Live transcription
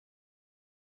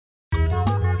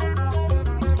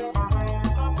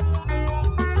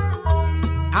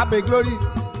abe glory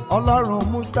ọlọ́run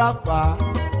Mustapha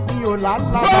ní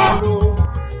ọ̀làlábàárò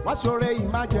wọ́n ṣoore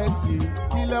emergency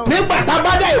kílẹ̀ òun. nígbà tá a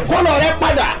bá dá ìkólọ rẹ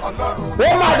padà ó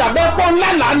máa dàbẹ́ pọ́ ńlá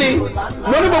lánì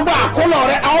mo ní gbogbo àkólọ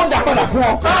rẹ a ó dà padà fún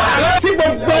ọ. tí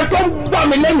gbogbo ẹ tó ń gbọ́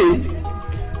mi lẹ́nìí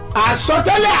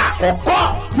àsọtẹ́lẹ̀ àkọ́kọ́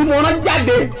tí mo rán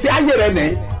jáde sí ayé rẹ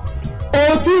nìyí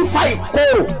o ti ń fa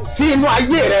ìkorò sí inú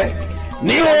ayé rẹ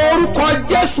ní orúkọ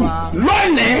Jésù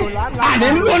lónìí àní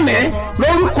lónìí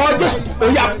lórúkọ Jésù ó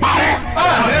yá parẹ́.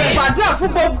 gbàdúrà fún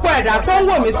gbogbo ẹ̀dá tó ń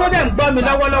wò mí tó dẹ̀ ń gbọ́ mi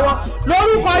lọ́wọ́lọ́wọ́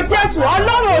lórúkọ Jésù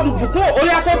ọlọ́run olùbùkún orí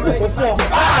afẹ́bùkún fún ọ.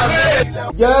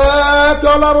 jẹ́ kí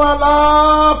ọlọ́run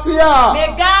àlàáfíà May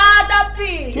God have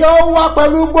peace. kí ó wà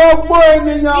pẹ̀lú gbogbo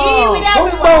ènìyàn tó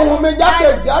ń gbọ́ ohùn mi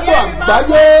jákèjádò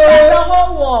àgbáyé.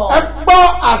 ẹ gbọ́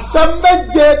àṣẹ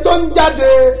méje tó ń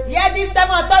jáde. Hear these 7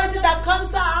 authorities that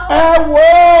comes out. ẹ wò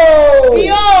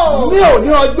ó ní òní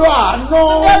ọjọ́ àánú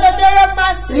Today the day of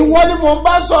mercy. ìwọ ni mò ń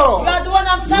bá sọ̀rọ̀. You are the one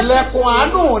I'm talking to. ilẹ̀kùn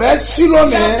àánú rẹ ṣí The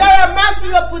lónìí. day of mercy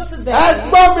will put today. ẹ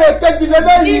gbọ́ mi èkejì Give it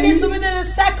lélẹ́yìí. to me the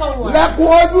second one. ilẹ̀kùn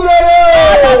ojú rere.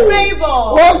 The favor.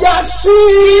 ó yá sí.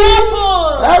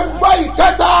 Open. ẹ gbọ́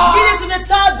ìkẹta. Give it to the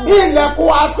third one. ilẹ̀kùn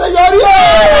àṣeyọrí.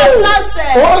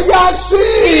 Success. ó yá sí.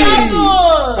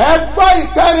 Open. ẹ gbọ́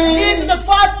ìkẹrin. Give it to the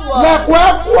fourth one. ilẹ̀kùn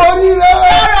ẹ kú oríire.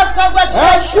 Hour of ẹ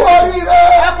congratulations. kú oríire.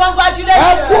 ẹ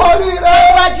Congratulations. kú oríire.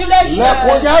 Congratulations.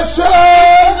 ilẹ̀kùn yẹn ṣe.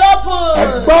 It's ẹ open.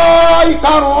 gbọ́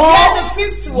ìkarùn-ún. Get the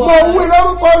fifth mo one. wí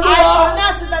lórúkọ I Olúwa.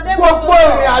 pronounce in the name of gbogbo the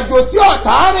ìrìn àjò tí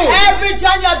ọ̀tá rìn. Every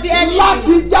journey of the enemy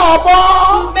láti já ọ bọ́.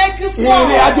 to make you fall.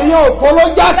 ìrìn àjò yẹn ò fọlọ́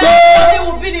já sí. That journey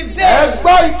will be in vain. ẹ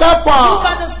gbọ́ ìkẹfà. Look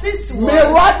at the sixth one.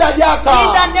 mèrò àdàyàkà.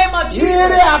 In the name of Jesus.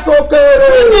 ire àtòkèrè.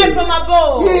 Goodness from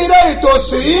above. ire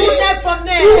ìtòsí. Goodness from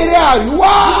there. ire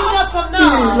àríwá. Goodness from now.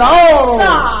 ìlà oòrùn.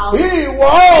 South. ìwọ̀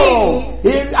oòrùn.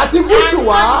 àti gúúsù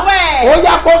wá. And west. ó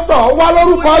yá kó tọ̀ wá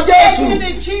lórúkọ Jésù. to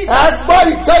the Jesus. ẹ gbọ́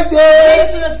ìkéde.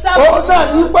 Praise to the seventh ó náà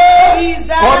ní one. pé Is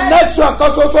that connection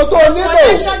kan ṣoṣo tó nílò.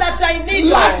 connection that you are in need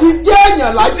of. láti jẹ́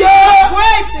èèyàn láyé.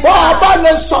 Great in bọ́ ọ God. bá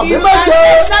lè sọ mí You méje. can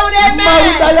say seven amen. máa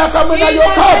ń dayà kámẹ́nà In yóò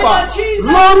the káàbà. name of Jesus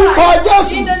lórúkọ Christ.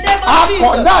 Jésù In the name of Jesus.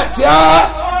 akọ̀dá àti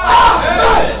ẹ́.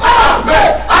 Amen,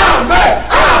 amen, amen,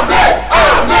 amen,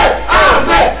 amen,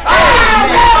 amen, amen.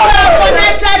 You are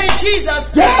connected in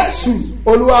Jesus' name. Jésù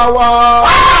Olúwa wa.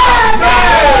 In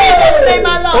Jesus' name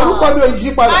alone. orúkọ mi ò yí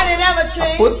padà. Mine never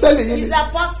change. Apostoli yìí ni He's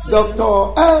apostle.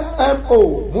 Dr. SMO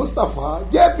Mustapha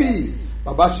JP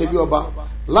BabaSebioba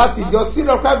láti ìjọ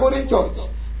Syrian Golden Church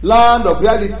Land of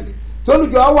Reality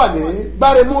tólùjọ wà ní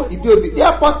Gbáremú Ìdíòbí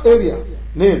airport area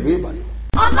ní ìlú Ìbàdàn.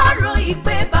 Ọlọ́run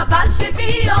ìpè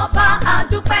BabaSebioba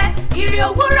àdúpẹ́ ìrì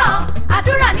òwúrọ̀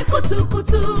àdúrà ní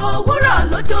kùtùkùtù òwúrọ̀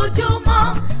lójoojúmọ́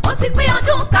ó ti pín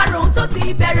ọdún karùn-ún tó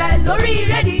ti bẹ̀rẹ̀ lórí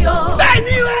rédíò.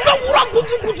 bẹ́ẹ̀ni o lówùrọ̀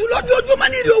kùtùkùtù lójoojúmọ́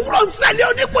ní ìrì òwúrọ̀ ṣẹlẹ̀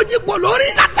oníkojúpọ̀ lórí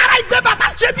látara ìpè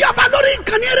BabaSebioba lórí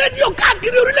ìkànnì rédíò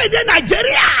káàkiri orílẹ̀-èdè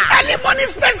Nàìjíríà. early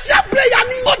morning special prayer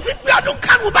ni ó ti pín ọdún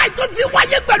karùn-ún báyìí tó ti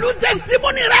wáyé pẹ̀lú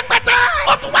testimony rẹpẹtẹ.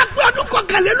 ó tún wá pín ọdún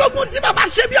kọkànlélógún tí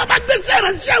BabaSebioba gbèsè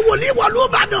ìránṣẹ́ wòlíì wọ̀lú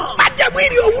Ìbàdàn. májẹ̀mú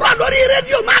ìrì òwúrọ̀ lórí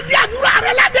rédíò máa di àdúrà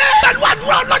rẹ ládé. pẹ̀lú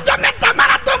àdúrà ọlọ́jọ́ mẹ́ta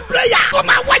marathon prayer. tó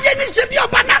máa wáyé ní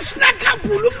Sebioba national camp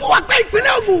olúfọwọ́pẹ́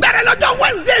ìpínlẹ̀ Ògùn. bẹ̀rẹ̀ lọ́jọ́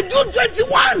Wednesday June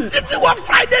 21 títí wọ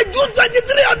Friday June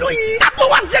 23 ọdún yìí. kátó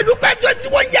wá ṣèdúpẹ́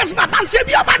 21 years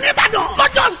BabaSebioba ní Ìbàdàn.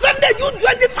 lọ́jọ́ Sunday June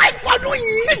 25 ọdún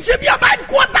yìí. ní Sebioba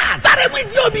headquarters. Gbáremú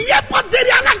Ìdíòbí airport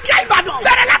area Alákíá Ìbàdàn.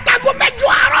 bẹ̀rẹ̀ látago 8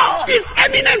 àárọ̀. His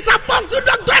Eminence Apostle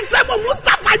Dr. SMO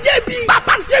Mustapha JP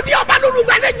BabaSebioba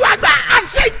lólùgbàlejò àgbà.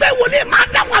 àṣẹ ìgbé wòlé máa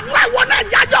dáhùn àdúrà ìwọ náà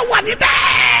jájọ wà níbẹ̀.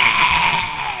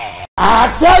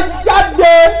 àṣẹ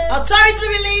jáde. Authority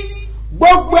release.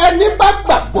 gbogbo ẹni bá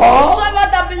gbàgbọ́. Whoever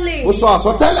that believes. mo sọ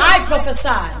àsọtẹ́lẹ̀. I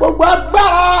prophesy. gbogbo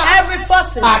agbára. Every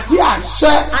forces àti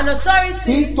àṣẹ. and authority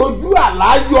tí tójú àlá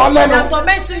yọ lẹ́nu. that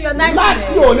torment you your láti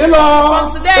nightmare. òní lọ.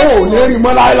 From today ò ní rí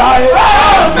mọ́ láéláé.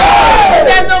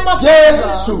 Today no more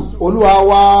Jésù Olúwa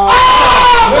wa.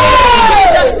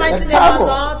 Jesus mighty name of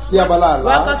Lord. sí abala àlá.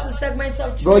 Welcome to the segment of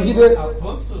truth. Rọjídé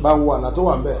bá wo àlá tó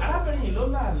wà ń bẹ̀. arábìnrin yìí ló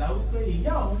láàlá wípé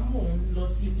ìyá òun mò ń lọ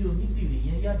sí ilé onídìrí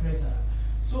yẹn hairdresser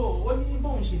so ó ní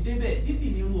bóun ṣe débẹ̀ dídì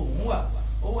ní irun òun wà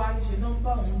ó wá ní ṣe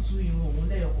nọ́mbà òun tú irun òun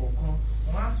lẹ́yọkọ̀ọ̀kan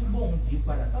wọn á tún bóun dì í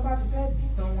padà tó bá ti fẹ́ dì í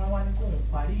tán wọn á wá ní kóun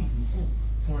parí ìlú kù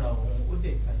fúnra òun ó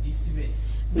dẹ̀ tají síbẹ̀.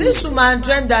 This woman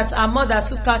dreamed that her mother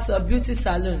took her to a beauty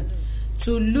salon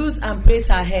to lose and plait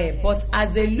her hair, but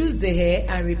as they lose the hair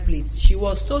and replait, she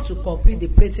was told to complete the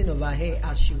plaiting of her hair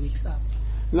as she wakes up.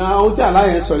 na ohun tí àlá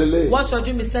yẹn sọ lélẹ̀. What your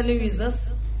dream is telling you is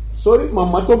this? sórí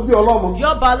màmá tó bí ọlọ́mọ.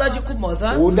 Your biological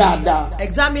mother. Wò dáadáa.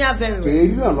 Examine her very well. kèé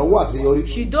rí ìrànlọ́wọ́ àṣeyọrí.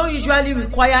 She don't usually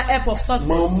require help of success.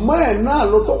 màmá ẹ̀ náà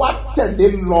ló tó wá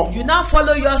tẹ̀lé lọ. You now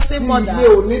follow your same mother sí ilé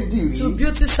onídìrí. to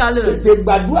beauty salon. tètè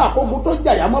gbàdúrà kógun tó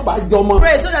jàyà má bàa jọmọ.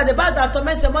 Pray so that the battle that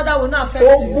torments your mother will not affect you.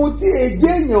 ogun tí èjé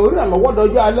èèyàn orí àlọ́wọ́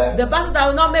dọjọ́ alẹ́. The battle that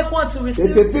will not make one to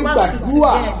receive tètè fi mercy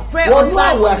gbàdúrà. again. Pray on wọnú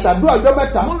time àwẹ̀ for it. àtàdúrà ọjọ́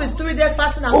mẹ́ta. Move with 3 days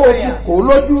fasting and ó fi prayer. kó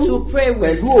lójú. To pray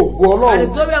with. pẹ̀lú ògo Ọlọ́run. And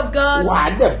the glory of God. wà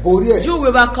á dẹ̀ borí ẹ̀. You will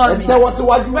overcome ẹ tẹ́wọ́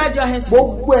síwájú. Spread your hands.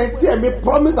 gbogbo ẹ̀ tí ẹ̀mí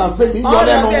promise and faith yọ All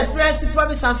lẹ́nu. of you experiencing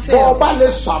promise and bọ́ faith. ọba lè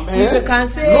sàmẹ́. If you can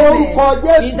say lórúkọ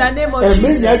amen. In the name of Jésù ẹ̀mí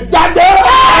Jesus. yẹn jáde.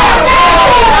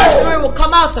 That spirit will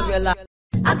come out of your life.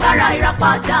 Agbára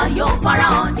ìràpadà yóò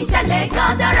farahàn níṣẹ̀lẹ̀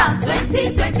Gádàrà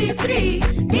 2023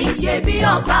 ní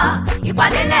Sebioba.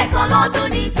 Ìpàdé lẹ́ẹ̀kan lọ́dún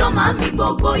ní tó máa ń mi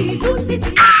gbogbo ìlú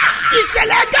títì.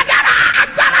 Ìṣẹ̀lẹ̀ Gádàrà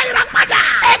agbára ìràpadà.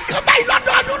 Ẹ̀kan báyìí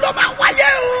lọ́dọọdún ló máa ń wáyé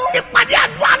o. Ìpàdé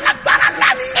àdúrà alágbára ńlá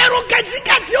ni. Èrò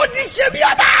kẹ̀tíkẹ̀tí ó di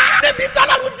Sebioba. Níbi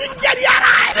tọ́lọ́run ti ń jẹ́rìí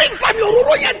ara ẹ̀. Tí ìfàmì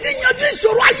òróró yẹn ti yanjú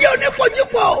ìṣòro ayé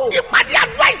onípojúpọ̀. Ìpàdé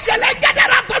àdúrà ìṣẹ̀lẹ̀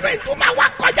Gádàrà tọdún ìtumọ̀ wa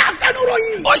kọjá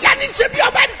fẹnuròyìn. Ó yá ní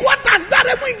Sebioba headquarters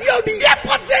gbáre mú ìdí òbí.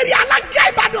 Airport area alága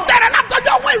Ìbàdàn. Bẹ̀rẹ̀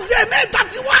látọjọ́ Wednesday May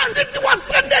 31 títí wọ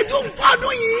Sunday June 4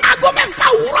 ọdún yìí. Aago 6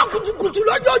 òwúrọ̀ kùtùkùtù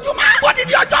lójoojúmọ́.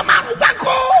 Odidi ọjọ́ 5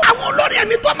 gbáko. Àwọn olórin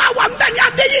ẹ̀mí tó máa wà ń bẹ̀ ní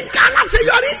Adéyínká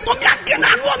Aláṣeyọrí. Omi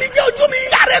Akínàánú omi jẹ́ ojú mi.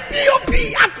 Yàrá POP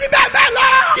àti bẹ́ẹ̀ bẹ́ẹ̀ lọ.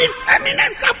 His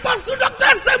Eminence Apostle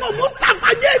Dr. Semo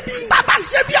Mustapha JB.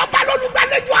 BabaSebioba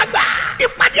lólùgbàlejò àgbà.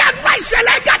 Ìpàdé àdúrà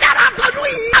ìṣẹ̀lẹ̀ Gádàrà tọdún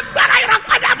yìí. Agbára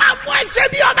ìràpadà máa mú ẹ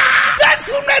Sebioba.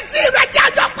 Jésù retí rẹ̀ jẹ́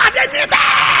àjọ pàdé níbẹ̀.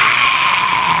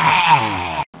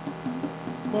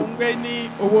 Mo ń gbé ní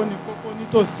owó ní kókó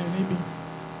nítòsí níbi.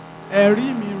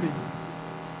 Ẹ̀rí mi rè.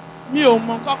 Mi ò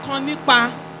mọ kankan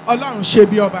nípa Ọlọ́run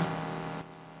Sebioba.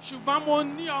 Ṣùgbọ́n mo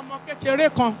ní ọmọ kékeré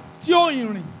kan tí ó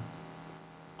ìrìn.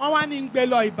 Wọ́n wá ní gbé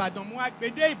lọ Ìbàdàn, mo wá gbé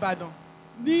dé Ìbàdàn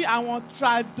ní àwọn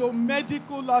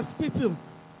Tradomedical Hospital.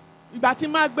 Ìgbà tí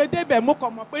máa gbé débẹ̀ mo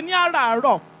kàn mọ̀ pé ní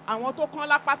àràárọ̀ àwọn tó kán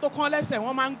lápá tó kán lẹ́sẹ̀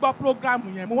wọ́n máa ń gbọ́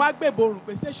prógráàmù yẹn. Mo wá gbé borùn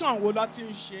pé station wo ló ti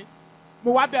ń ṣe.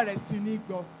 Mo wá bẹ̀rẹ̀ sí ní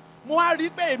gbọ́. Mo wá rí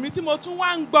pé èmi tí mo tún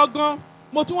wá ń gbọ́ gan,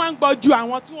 mo tún wá ń gbọ́ ju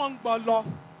àwọn tí wọ́n ń gbọ́ lọ.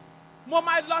 Mo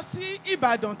máa lọ sí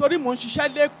Ìbàdàn torí mò ń ṣiṣẹ́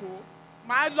lÉkòó.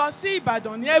 Màá lọ sí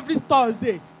Ìbàdàn ní every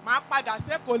Thursday. Màá padà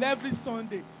sÉkòó every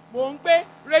Sunday. Mo ń gbé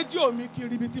rédíò mi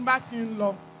kiri ibi tí n bá ti ń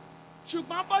lọ.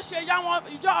 Ṣùgbọ́n bó ṣe yá wọn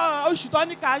ìjọ oṣù tó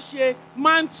ní ká ṣe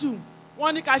mantu.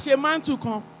 Wọ́n ní ká ṣe mantu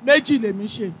kan, 2 lèmi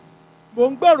ṣe. Mo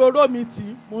ń gbòòrò mi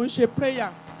tì, mo ń ṣe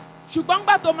prayer. Ṣùgbọ́n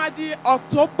gbà tó máa di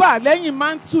October lẹ́yìn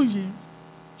mantu yìí,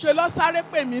 ṣe lọ sáré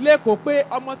pè mí lÉkòó pé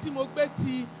ọmọ tí mo gbé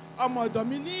ti ọmọ ọ̀dọ̀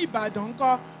mi ní Ìbàdàn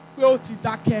ńkọ́ pé ó ti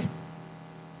dákẹ́.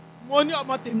 Mo ní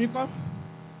ọmọ tèmi kọ́,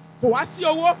 kò wá sí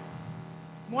owó.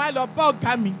 Mo wá lọ bá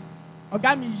ọ̀gá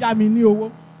mi yá mi ní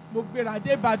owó. Mo gbéra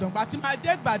dé Ìbàdàn, gbà tí máa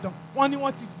dé Ìbàdàn wọ́n ní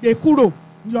wọ́n ti gbé kúrò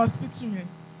ní hospital yẹn.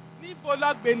 Níbo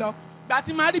lọ gbé lọ? Gbà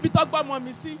tí máa rí ibi tó gbọ́ ọmọ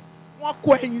mi sí, wọ́n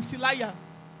kó ẹ̀yìn sí láyà.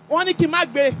 Wọ́n ní kí n má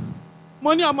gbé.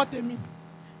 Mo ní ọmọ tèmi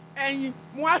ẹ̀yìn,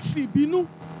 mo wá fi ìbínú.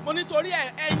 Mo nítorí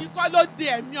ẹ̀yìn kọ́ ló de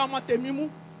ẹ̀mí ọmọ tèmi mú.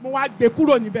 Mo wá gbé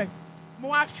kúrò níbẹ̀. Mo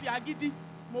wá fi agídí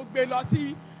mo gbé lọ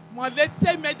sí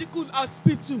Mọ̀lété Medical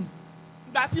Hospital.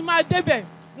 Ìgbà tí máa débẹ̀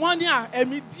wọ́n ní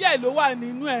ẹ̀mí díẹ̀ ló wà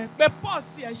nínú ẹ̀ pé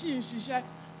pọ́ọ̀sì ẹ̀ sì ń ṣiṣẹ́.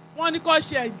 Wọ́n ní kó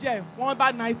ṣe ẹ̀jẹ̀ wọ́n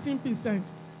bá 19%.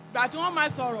 Ìgbà tí wọ́n máa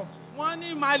sọ̀rọ̀ wọ́n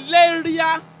ní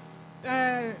malaria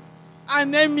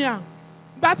anemia.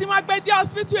 Ìgbà tí máa gbé dé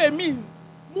hospital èmi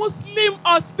Muslim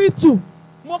hospital.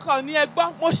 Mo kàn ní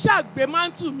ẹgbọ́n mo ṣàgbé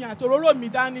mántù mi àti òróró mi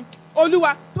dání.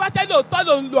 Olúwa tó bá jẹ́ lóòótọ́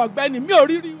ló ń lo ọ̀gbẹ́ni mi ò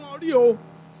rí wọn rí o.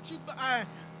 Ṣùgbọ́n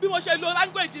bí mo ṣe lo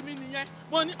language mi nìyẹn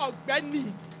mo ní ọ̀gbẹ́ni.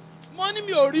 Mo ní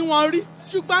mi ò rí wọn rí.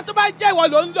 Ṣùgbọ́n tó bá jẹ́ ìwọ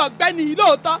ló ń lo ọ̀gbẹ́ni yìí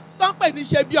lóòótọ́ tó ń pè ní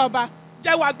Sebioba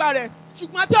jẹ́wọ́ agbára ẹ̀.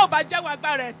 Ṣùgbọ́n tí ò bá jẹ́wọ́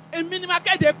agbára ẹ̀ èmi ni máa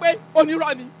kéde pé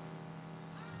onírọ́ ni.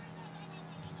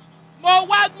 Mo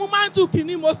wá mú mántù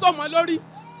kìíní mo so mọ́ lórí.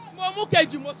 Mo mú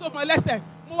kejì mo so mọ́ lẹ́sẹ̀.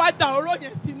 Mo wá da òróró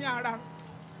yẹn sí ní ara.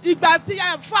 Ìgbà tí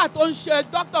àfáà tó ń ṣe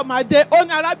dókítà máa dé ó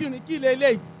ní arábìnrin kí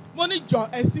lélẹ́yìí. Mo ní jọ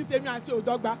ẹ̀sìn tèmi àti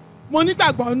òdọ́gba. Mo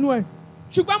nígbàgbọ́ nú ẹ̀.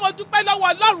 Ṣùgbọ́n mo dúpẹ́ lọ́wọ́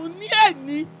Ọlọ́run ní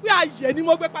èní pé àyè ni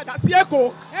mo gbé padà sí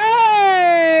Èkó.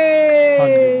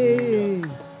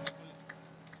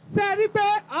 Ṣé rí pé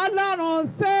Ọlọ́run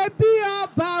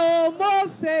Sebioba o mo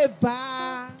ṣe bá.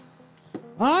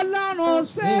 Ọlọ́run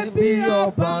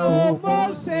Sebioba o mo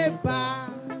ṣe bá.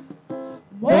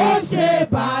 Mo ṣe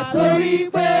bá torí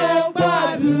pé ó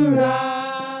gbàdúrà.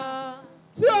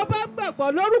 Tí o bá gbàgbọ́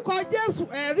lórúkọ Jésù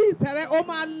ẹ̀rí ìtẹ̀rẹ̀ ó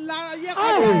máa la ayé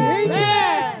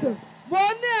kọjá. Mo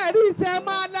ní ẹ̀rí ìtẹ̀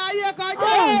máa la ayé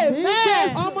kọjá.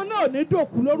 Ọmọ náà ò ní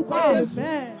dòkú lórúkọ Jésù.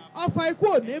 Ọfà ikú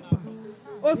ò ní bà.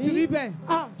 ó ti rí bẹ́ẹ̀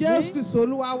Jésù Kristi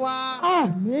Olúwa wa.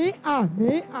 àmín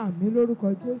àmín àmín lórúkọ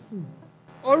Jésù.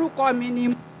 orúkọ mi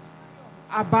ni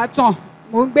Àbátàn,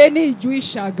 mò ń gbé ní ìjú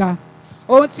Ìṣàgà.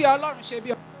 Ohun tí Ọlọ́run ṣe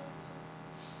bí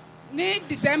ní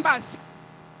December 6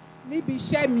 níbi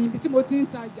iṣẹ́ mi ibi tí mo ti ń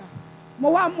tajà,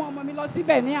 mo wá mú ọmọ mi lọ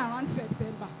síbẹ̀ ní around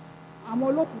September. Àwọn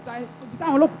olókùúta ibi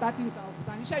táwọn olókùúta ti ń ta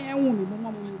òkúta níṣẹ́ yẹn wù mí, mo mọ́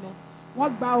ọmọ mi lọ. Wọ́n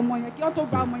gba ọmọ yẹn, kí wọ́n tó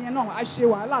gba ọmọ yẹn náà a ṣe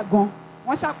wàhálà gan.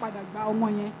 Wọ́n ṣàpadà gba ọmọ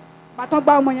yẹn. Bàtán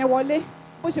gba ọmọ yẹn wọlé,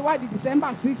 bó ṣe wá di December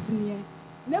 6 nìyẹn.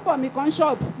 Neighbor mi kan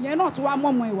ṣọ́ọ̀bù yẹn náà tún wá mọ́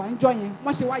ọmọ ìwà ń jọ yẹn.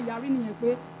 Wọ́n ṣe wá yarí nìyẹn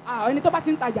pé ẹni tó bá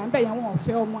ti ń tajà ńbẹ̀ yẹn wọn ò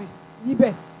fẹ́ ọmọ ẹ̀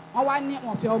níbẹ̀. Wọ́n wá ní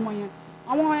wọn ò fẹ́ ọmọ yẹn.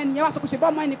 Àwọn ènìyàn wá sọ pé ṣe bá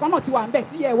ọmọ ẹnìkan náà ti wà ńbẹ̀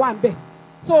tí yẹ wà ńbẹ̀.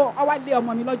 So wọ́n wá lé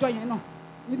ọmọ mi lọ́jọ́ yẹn náà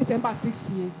ní December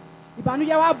 6 yẹn.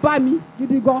 Ìbànújẹ́ wá bá mi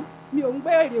gidi gan. Mi ò ń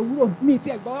gbé èrè òwúrò, mi ti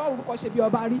ẹ̀ gbọ́ orúkọ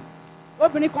Sebioba rí.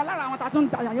 Obìnrin kan lára àwọn tàtún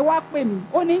tajà yẹn wá pè mí.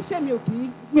 Ó ní ṣé mi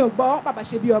ò gbọ́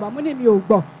BabaSebioba. Mo ní mi ò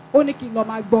gbọ́. Ó ní kí n lọ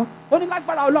máa gbọ́. Ó ní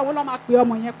lágbára Ọlọ́run ló máa pe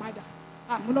ọmọ yẹn padà.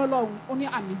 Àmúná Ọlọ́run, ó ní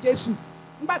àmì Jésù.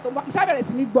 Nígbà tó mo ṣá bẹ̀rẹ̀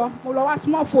sí ní gbọ́, mo lọ wá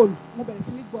smartphone, mo bẹ̀rẹ̀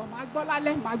sí ní gbọ́, màá gbọ́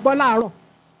lálẹ́, màá gbọ́ láàárọ̀.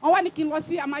 Wọ́n wá ní kí n lọ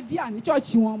sí Amadíà ní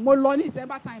church wọn, mo lọ ní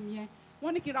December time yẹn.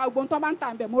 Wọ́n ní kí n ra ogbon tó bá ń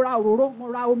tà ńbẹ̀, mo ra òróró, mo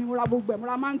ra omi, mo ra gbogbo ẹ̀, mo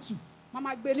ra mántù. Màá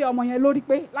máa gbélé ọmọ yẹn lórí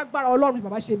pé lágbára Ọlọ́run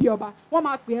BabaSebioba, wọ́n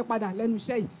máa pè é padà lẹ́nu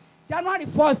iṣẹ́ yìí. January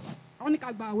 1st, wọ́n ní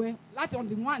ká gba àwẹ̀ láti on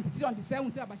the 1 títí on the 7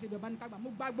 tí BabaSebioba ní ká gbà. Mo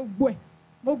gbà gbogbo ẹ̀,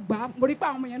 mo gbà, mo rí pé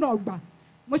àwọn ọmọ yẹn náà gbà.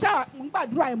 Mo ń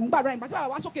gbàdúrà yẹn, ìgbà tí bàbá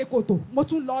wá sókè kòtò, mo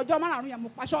tún lọ ọjọ́ márùn-ún yẹn, mo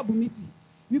pa ṣọ́ọ̀bù mi tì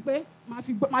wípé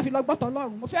máa fi lọ gbọ́tọ̀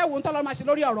Ọlọ́run. Mo fẹ́ wo ohun tọ́lọ́run máa ṣe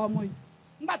lórí ọ̀rọ̀ ọmọ yìí.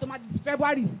 Nígbà tó máa di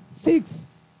February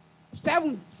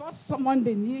 7 first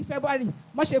Monday ní February,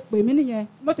 mo ṣe pè mí nìyẹn.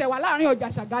 Mo ti wà láàrin ọjà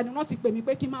Ṣàgá ni wọ́n sì pè mí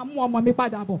pé kí n máa mú ọmọ mi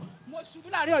padà bọ̀. Mo ṣubú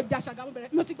láàrin ọjà Ṣàgá,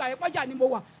 mo ti gbà yẹn pọ́jà ni mo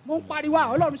wà. Mo ń pariwo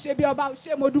Ọlọ́run Sebioba,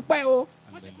 ṣé mo dúpẹ́ o.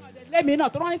 Wọ́n ṣe kàn dé lé mi náà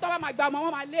tó wọ́n ní tọ́ bá máa gba ọmọ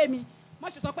wọn máa lé mi. Wọ́n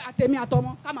ṣe sọ pé àtẹ̀mí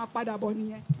àtọmọ ká máa padà bọ̀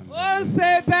nìyẹn. Ó ń ṣe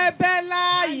bẹ́bẹ́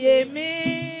láyé mi,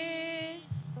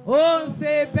 ó ń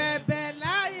ṣe bẹ́bẹ́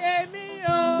láyé mi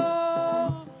o.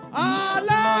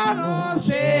 Ọlọ́run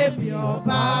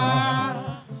Sebioba,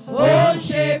 ó ń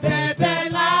ṣe bẹ́bẹ́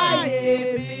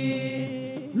láyé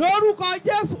mi. Lórúkọ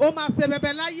Jésù ó máa ṣe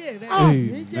bẹ́bẹ́ láyé rẹ.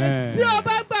 Tí o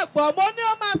bá gbàgbọ́, mo ní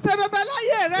ó máa ṣe bẹ́bẹ́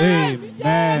láyé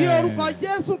rẹ. Ní orúkọ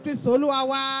Jésù Kristi Olúwa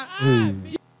wa.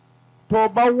 tó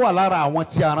bá wà lára àwọn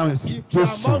tí a rán sí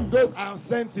Jésù. Among those I am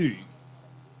sent to.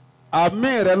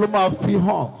 Àmín rẹ ló máa fi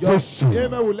hàn Jésù.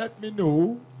 Amen will let me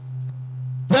know.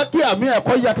 Jẹ́ kí àmì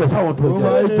ẹ̀kọ́ yàtọ̀ sáwọn tó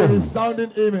So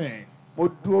sounding amen. Mo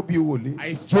dúró bí wòlíì.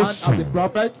 I stand as a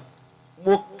prophet.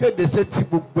 Mo kéde sétí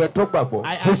gbogbo ẹ̀ tó gbàgbọ́.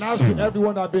 I announce to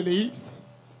everyone that believes.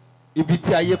 Ibi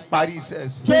tí ayé parí iṣẹ́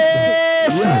sí.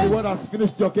 Jésù. Everyone has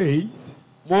finished your case.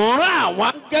 Mo rán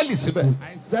àwọn áńgẹ́lì síbẹ̀.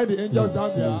 I send the angels down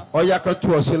there. Ọ̀yá kan tú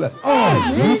ọ sílẹ̀.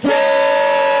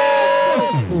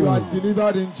 You are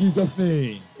delivered in Jesus'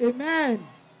 name. Amen.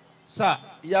 Sir,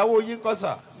 ìyàwó yín kọ́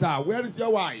sà. Sir, where is your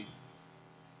wife?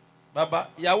 Bàbá,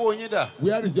 ìyàwó yín dà.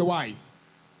 Where is your wife?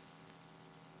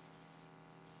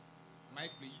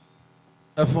 Mike, please.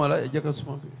 Ẹ fún ọ láyé, jẹ́ ká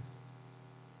súnmọ́ bí.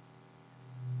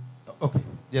 Okay,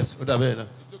 yes, ó dà bẹ́ẹ̀ náà.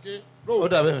 It's okay. Ó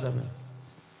dà bẹ́ẹ̀, ó dà bẹ́ẹ̀.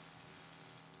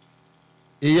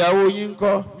 Ìyàwó yín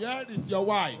kọ́. Where is your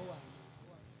wife?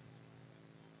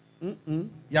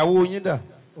 Ìyàwó yín dà.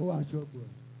 Ó wà ní ṣọ́ọ̀bù ẹ̀.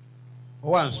 Ó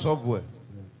wà ní ṣọ́ọ̀bù ẹ̀.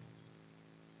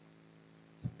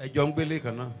 Ẹ jọ ń gbélé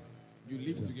kan náà. You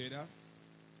live together.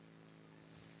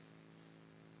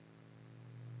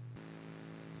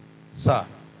 Sir,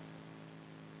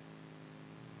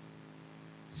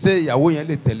 ṣé ìyàwó yẹn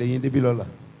lè tẹ̀lé yín débi lọ́la?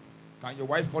 Can your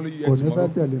wife follow you Kò here ní fẹ́ tomorrow?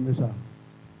 tẹ̀lé mi sà.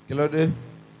 Kí ló dé?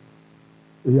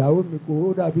 Ìyàwó mi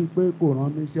kò dàbí pé kò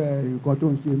rán mi iṣẹ́ nǹkan tó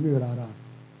ń ṣe mí rárá.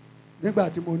 Nígbà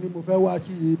tí mo ní mo fẹ́ wá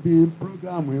sí ibi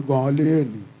prógráàmù yìí gan-an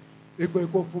léèní, pé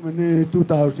kó fún mi ní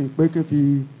 2000 pé kí n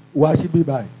fi wá síbí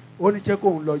báyìí. Ó ní ṣé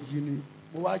kóun lọ jí ni.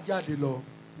 Mo wá jáde lọ,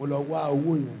 mo lọ wá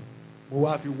owó yẹn, mo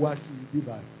wá fi wá sí ibí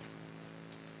báyìí.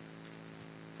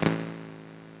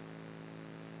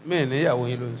 Mi ní ìyàwó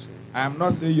yín ló ń ṣe. I am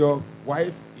not saying your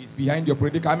wife is behind your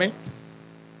predicament.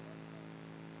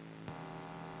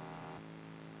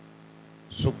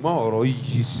 Ṣùgbọ́n ọ̀rọ̀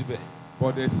yìí síbẹ̀.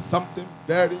 But there's something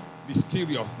very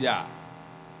mysterious there.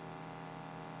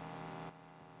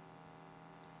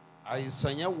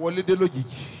 Àìsàn yẹn wọlé dé lójijì.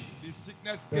 The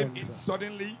sickness came in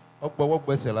suddenly. Ó gbọ́wọ́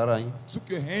gbẹ́sẹ̀ lára yín. Took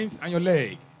your hands and your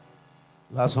leg.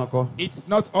 Lásán kọ́. It's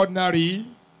not ordinary.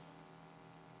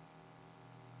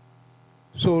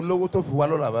 So lówó tó fi wá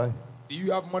lọ́la báyìí. Do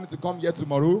you have money to come here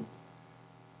tomorrow?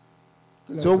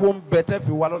 So owó ń bẹ tẹ́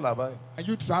fi wá lọ́la báyìí. And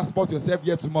you transport yourself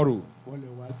here tomorrow? Wọ́n lè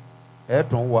wá. Ẹ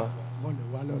tún wá. Wọ́n lè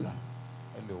wá lọ́la.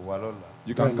 Ẹ lè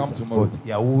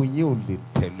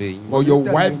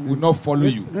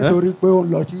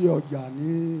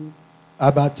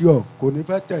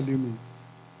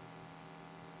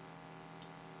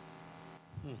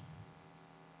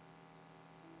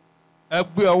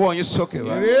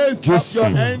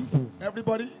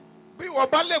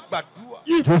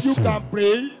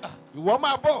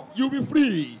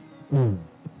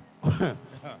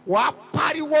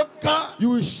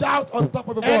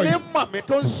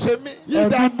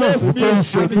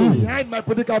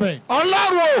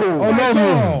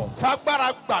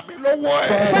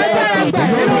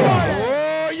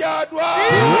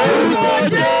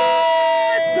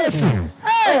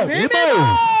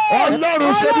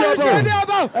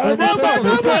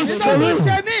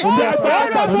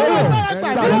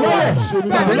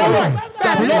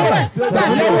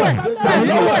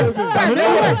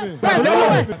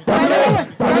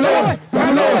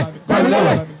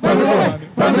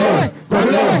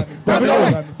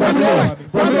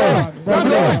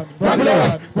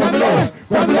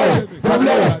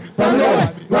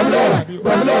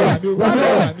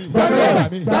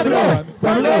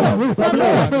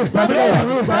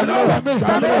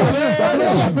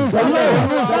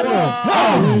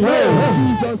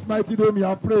Jesus mighty name we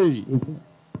have prayed.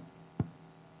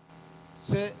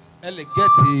 Say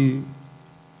elegeti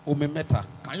umemeta.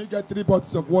 Can you get 3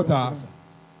 bottles of water?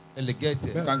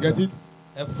 Elegeti. You can get it.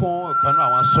 Give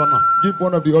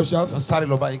one of the ushers.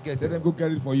 Let them go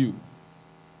get it for you.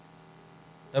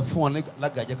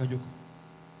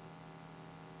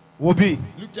 Wobi.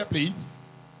 Look here, please.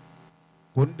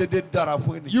 You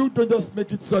don't just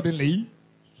make it suddenly.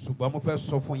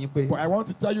 But I want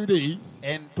to tell you this.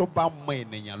 The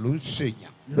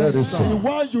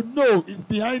one you know is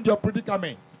behind your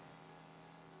predicament.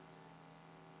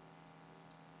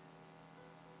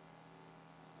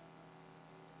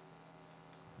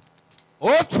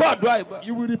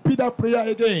 You will repeat that prayer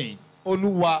again.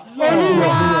 Oluwa.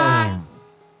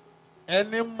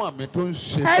 Any mommy to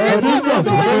say close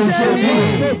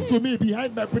to me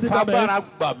behind my predicament.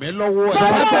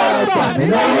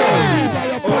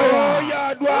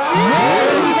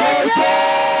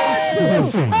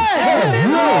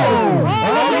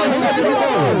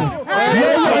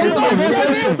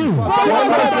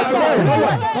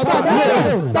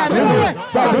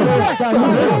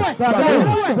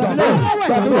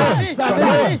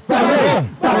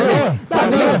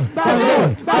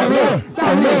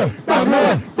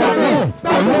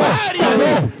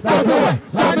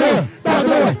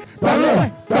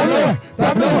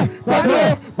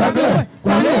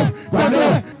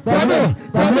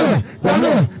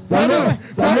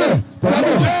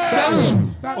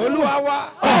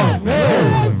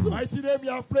 Mighty name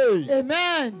you have prayed.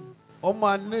 Amen. It will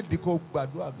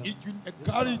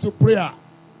carry to prayer.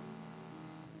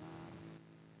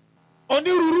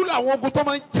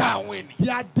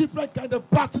 There are different kinds of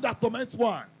battles that torment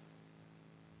one.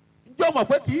 It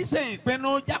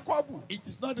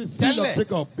is not the sin of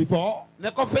Jacob before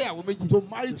to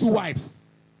marry 2 wives.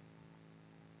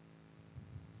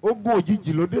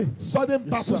 Sudden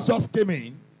battles just came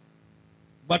in.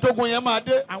 And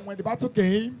when the battle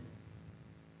came,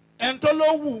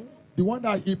 the one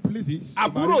that he pleases,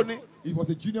 it was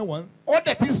a junior one.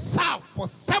 That he served for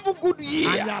 7 good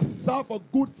years. And he has served for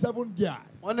good 7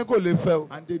 years. And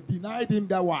they denied him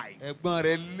that wife.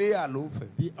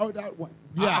 The other one,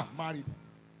 Leah, married.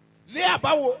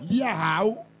 Leah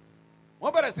how?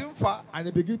 And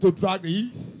they begin to drag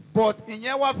his. But in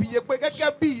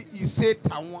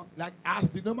like as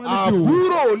they normally do.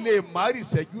 The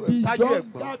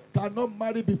younger cannot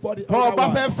marry before the other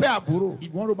one.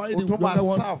 If you want to marry the younger one,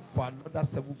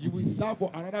 you will serve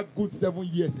for another good 7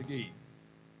 years again.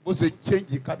 Then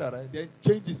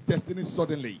change his destiny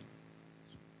suddenly.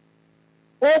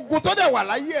 And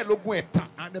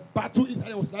the battle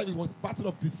inside his life, it was battle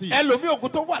of deceit.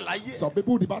 Some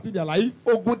people, the battle in their life,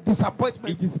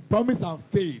 disappointment. It is promise and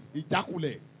faith,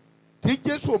 ejaculate. And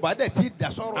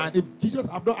if Jesus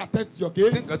have not attended to your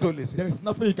case, there is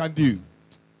nothing you can do.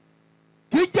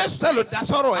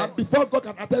 And before God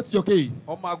can attend to your case,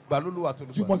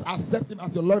 you must accept him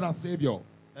as your Lord and Savior.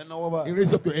 You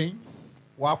raise up your hands.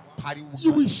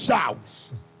 You will shout.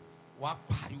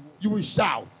 You will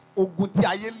shout. The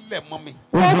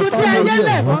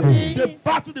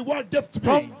battle the world gave to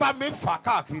me.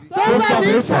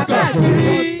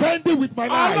 Contending with my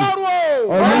life.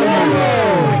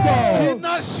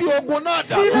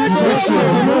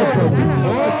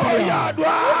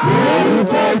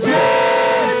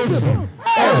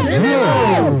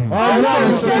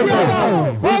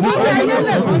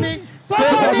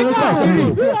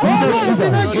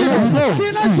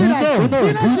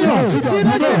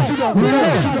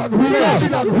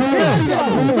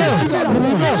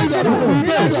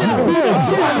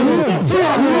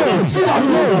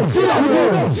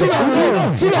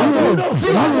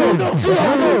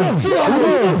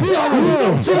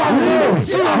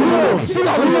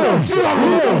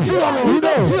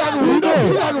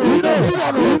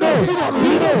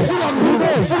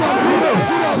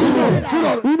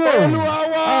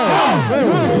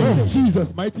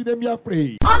 Jesus mighty name we have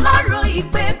prayed. Ọlọ́run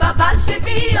ìpè bàbá ṣe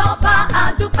bí ọba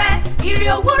àdúpẹ́ ìrì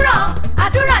òwúrọ̀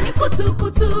àdúrà ní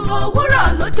kùtùkùtù òwúrọ̀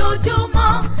lójoojúmọ́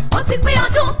ó ti pín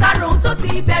ọdún karùn-ún tó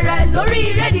ti bẹ̀rẹ̀ lórí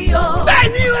rédíò.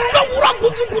 Bẹ́ẹ̀ni o, lówùrọ̀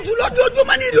kùtùkùtù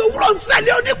lójoojúmọ́ ní ìrì òwúrọ̀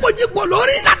nsẹ̀lẹ̀ oníkojúpọ̀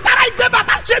lórí. Látara ìgbé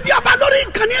bàbá ṣe bí ọba lórí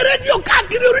ìkànnì rédíò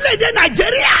káàkiri orílẹ̀-èdè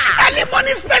Nàìjíríà. Early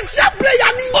morning special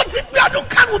prayer ni. Ó ti pé ọdún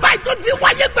karùn-ún báyìí tó ti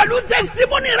wáyé pẹ̀lú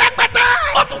testimony rẹpẹtẹ.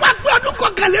 Ó tún wá pé ọdún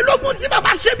kọkànlélógún tí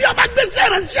bàbá ṣe bí ọba gbèsè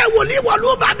ránṣẹ́ wòlíì wọ̀lú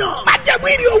Ìbàdàn. Májẹ̀mú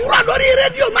ìrì òwúrọ̀ lórí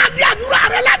rédíò máa di àdúrà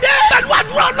rẹ ládé. Pẹ̀lú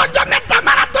àdúrà ọlọ́jọ́ mẹ́ta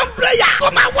marathon prayer. Tó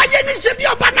máa wáyé ní ṣe bí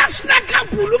ọba national camp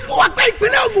Olúfọwọ́pẹ́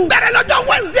ìpínlẹ̀ Ògùn. Bẹ̀rẹ̀ lọ́jọ́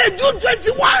Wednesday June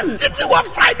 21 títí wọ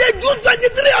Friday June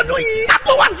 23 ọdún yìí.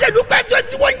 Kátó wá ṣèdúpẹ́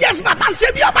 21 years bàbá ṣe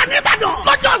bí ọba ní Ìbàdàn.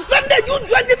 Lọ́jọ́ Sunday June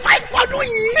 25 ọdún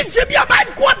yìí. Ní ṣe bí ọba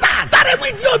headquarters. Sáremu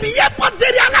ìdí omi airport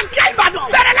area Alákíá Ìbàdàn.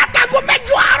 Bẹ̀rẹ̀ látago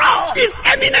 8 àárọ̀. His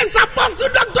eminence apostle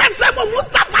Dr. S.M.O.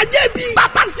 Mustapha J.B.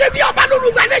 Bàbá ṣe bí ọba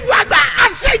lólùgbàlejò àgbà.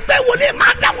 Àṣẹ ìgbé wòlé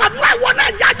máa dáhùn àdúrà ìwọ náà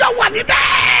jájọ wà níbẹ̀.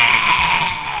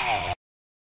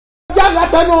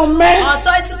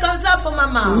 Authority comes out from my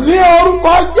mouth. Ní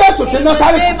orúkọ Jésù ti In the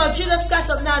Násárẹ́tì. name of Jesus Christ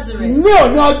of Nazareth. Ní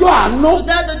òní ọjọ́ àánú.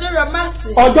 Today the day of mercy.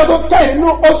 Ọjọ́ tó kẹ́yìn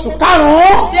nínú oṣù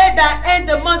karùn-ún. Day that end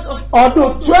the month of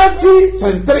Ọdún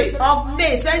 2023.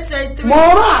 May 2023. Mo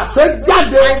rán àṣẹ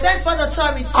jáde. I send for the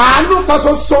authority. Àánú kan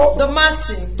ṣoṣo. The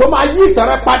mercy. Tó máa yí ìtàn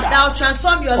rẹ padà. That will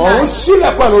transform your Ọ̀run life.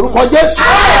 sílẹ̀ pẹ̀lú orúkọ Jésù.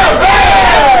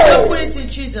 Don't put it in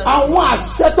Jesus. Àwọn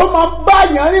àṣẹ tó máa bá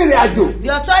yàn rìnrìn àjò. The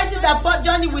authority that fought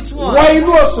journey with one. Wọ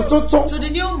inú oṣù tuntun. To the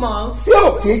new month. Tí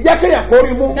ò kì í jẹ́ kéèyàn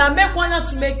kórìí mú. That make one not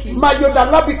to make it. Máa yọ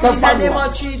dàlábì kan In the fáwọn. name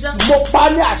of Jesus. Mo pa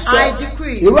ní àṣẹ. I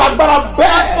decree. Irú agbára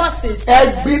bẹ́ẹ̀. Forces.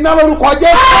 Ẹ̀gbin náà lórúkọ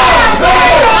Jésù.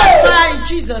 Fire in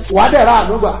Jesus. Wà á dẹ̀ ra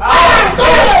àánú gbà.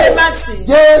 Mercy.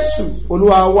 Jésù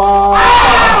Olúwa wa.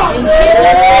 In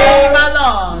Jesus' name, my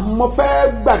Lord. Mo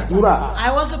fẹ́ gbàdúrà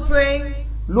I want to pray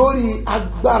lórí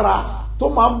agbára tó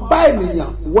máa ń bá ènìyàn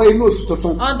wọ inú oṣù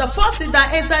tuntun. on the first day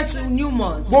that enter into new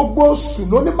month. Gbogbo oṣù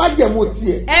ló ní májẹ̀mú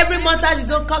tiẹ̀. Every month has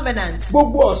its own covenant.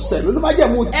 Gbogbo ọ̀sẹ̀ ló ní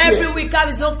májẹ̀mú Every tiẹ̀. week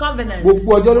has its own covenant.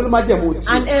 Gbogbo ọjọ́ ló ní májẹ̀mú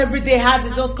And tiẹ̀. every day has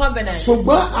its own covenant.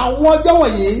 Ṣùgbọ́n àwọn ọjọ́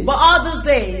wọ̀nyí But all those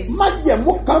days,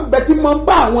 májẹ̀mú kan bẹ tí máa ń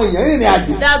bá àwọn èèyàn rìnrìn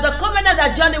àjò. there's a covenant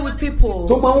that journey with people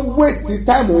Tó máa ń waste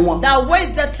time wọn. that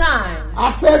waste their time.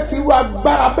 A fẹ́ fi wá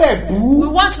agbára bẹ́ẹ̀ bú. We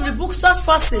want to rebuke such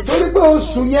forces Torí pé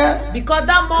oṣù yẹn because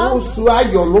that month oṣù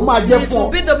ayọ̀ ló máa jẹ́ it fún will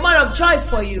ọ. be the month of joy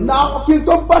for you. Náà kí n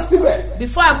tó bọ́ síbẹ̀,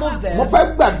 Before I move mo there,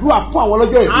 fẹ́ gbàdúrà fún àwọn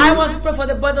ọlọ́jọ́ ìbí. I want to pray for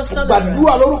the brother celebrant.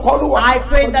 Gbàdúrà lórúkọ Olúwa. I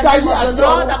pray in the name Ọ̀dáyé of the àti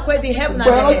Lord ọ̀run. that created the heaven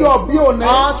Gbogbo and the ọlọ́jọ́ earth. bí òní.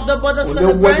 All to the brother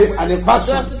Òní wedding celebrant,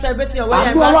 anniversary. those who celebrate your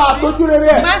wedding Àánú Ọlọ́run anniversary, àtọ́jú rere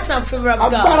ẹ̀. mercy and favor of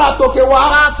Agbára God, àtòkè wá.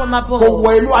 far from above. Kò wọ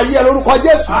inú ayé ẹ lórúkọ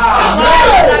Jésù.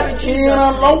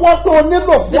 Ìrànlọ́wọ́ tó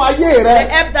nílò fún ayé The rẹ.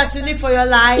 help that you need for your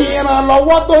life,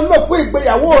 Ìrànlọ́wọ́ tó nílò fún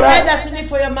ìgbéyàwó the help rẹ. that you need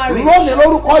for your marriage. Lónìí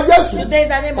lórúkọ Jésù. Today in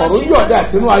the name of Ọ̀run Jesus, yọ̀ọ̀dà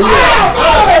sínú ayé rẹ.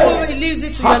 God will release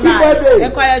it to your Happy life. birthday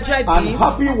Ẹ̀kọ́ ayọ̀jọ́ and ìbí,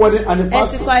 happy wedding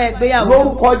anniversary. ẹ̀sìnkọ́ ayẹ̀gbéyàwó.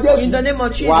 Lórúkọ In the Jésù. name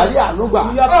of Jesus, Wàá rí àánú gbà.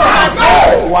 you are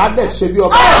blessed. Wàá dẹ̀ ṣe bí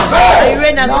ọba. You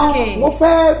reign as a Now, king. mo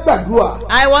fẹ́ gbàdúrà.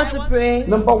 I want to pray.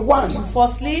 Number one,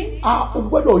 Firstly, o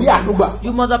gbọ́dọ̀ rí àánú gbà.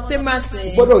 you must obtain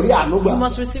mercy. O gbọ́dọ̀ rí àánú gbà. You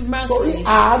must receive Torí mercy.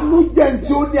 àánú jẹ́ ní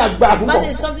tí ó ní agbára Mercy púpọ̀.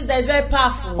 is something that is very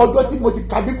powerful. Ọjọ́ tí mo ti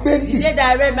ka The Bíbélì. day that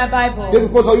I read my Bible, Débi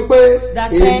kó sọ wípé That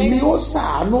saying- èmi ó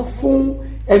ṣàánú fún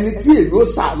ẹni tí èmi ó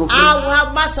ṣàánú I fún. will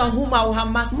have mercy on whom I will have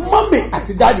mercy. Mọ́mì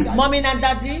àti dádì. Mommy and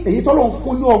daddy, Èyí tó lọ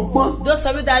fún ní ọgbọ́n those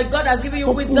of you that God has given you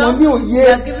Tó fún wisdom, wọn ní òye.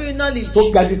 He has given you knowledge tó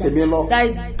ga ju tèmi lọ. that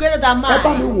is greater than Ẹ bá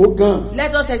mi mine. wò ó gan.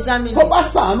 Let us examine Tó it. bá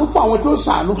ṣàánú fún àwọn tó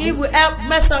ṣàánú If fún. we help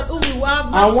mercy on whom we will have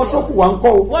Àwọn tó mercy, kù wá ń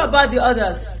kọ́ o. what about the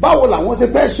others? Báwo làwọn ti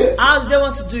fẹ́ ṣe? How do they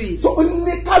want to do it? Tó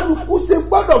ní kálukú ṣe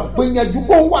gbọ́dọ̀ gbìyànjú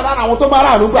kó wà lára àwọn tó máa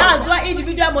rà àánú gbà. That's why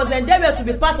individual must endeavor to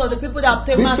be part of the people that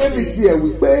obtain Bíbélì mercy. tiẹ̀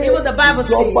wípé Even the Bible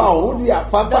says, ìjọba ọ̀run ni The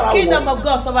àfagbára kingdom wọ̀. of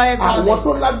God sovereign Àwọn knowledge.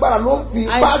 tó lágbára ló ń fi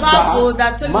And ipá it's gbà powerful á.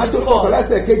 that told Máa you tó before. kọ̀ọ̀kan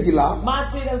lẹ́sẹ̀ kejìlá.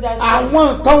 Matthew, that's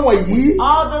Àwọn nǹkan wọ̀nyí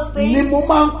all those ni things mo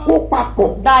máa ń kó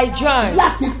papọ̀ that I join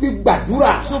láti fi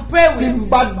gbàdúrà to pray tí n with.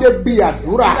 bá débi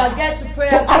àdúrà. If I get to Tó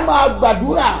prayer, a máa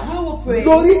gbàdúrà. we will pray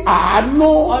lórí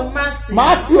àánú on mercy.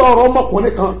 máa fi ọ̀rọ̀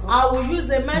ọmọkùnrin kan I will use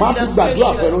a man máa fi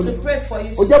gbàdúrà fẹ́ illustration lónìí. to pray for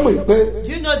you. ó jẹ́ mọ̀ pé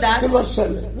Do you know that? kí ló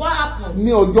ṣẹlẹ̀ What happened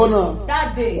ní ọjọ́ náà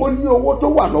that day? ó ní owó tó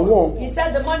wà lọ́wọ́ He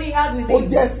said the money he has with ó him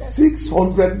jẹ́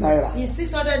 600 naira is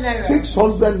 600 naira.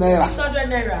 600 naira 600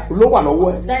 naira. ló wà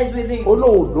lọ́wọ́ ẹ̀ That is with him. ó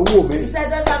lóun lówó mi He said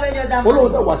doesn't have any other ó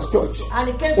lóun money. dẹ̀ wá sí church And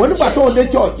he came ó to nígbà tó ń dé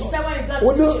church He said when he got ó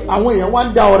to ní church. àwọn èèyàn wá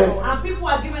ń dá ọrẹ And people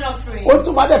are giving offering. ó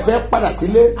tún bá dẹ̀ fẹ́ padà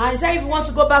sílé And he said if you want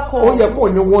to go back ó home, yẹ kó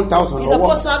ní 1000 he's lọ́wọ́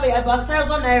supposed to have about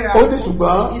 1,000 naira. ó ní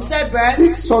ṣùgbọ́n He said, "Brad,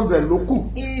 600 ló kù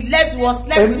he left was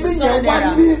left ẹ̀mí with yẹn 600 wá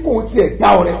naira." ní kóun tiẹ̀ dá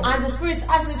ọrẹ And the spirit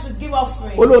asked him to give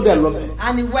offering. ó lóun dẹ̀ lọ bẹ̀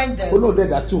And he went there. ó lóun dẹ̀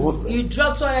dá 200 He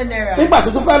dropped 200 naira. nígbà tó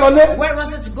tún fẹ́ lọlé When he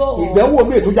wanted to go home, ìdánwò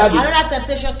mi ètò jáde another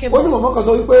temptation came ó ní up. mọ̀mọ́ kan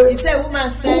sọ wípé He said, woman ó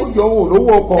said yọ òun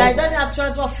lówó ọkọ that he doesn't have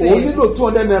transport òun fare, nílò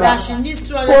 200 naira that she needs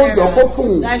 200 kó jọ kó naira, fún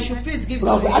un that she please give to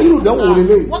Bravo, him. ayé ìdánwò wò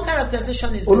lélẹ́yìí What kind of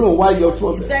temptation is ó lóun this? wá yọ He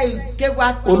 200 said he gave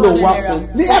her ó lóun 200 wá naira fún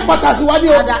ní headquarters wá ní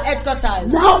o at the headquarters.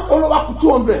 now ó ló wá kú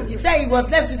 200 He said he was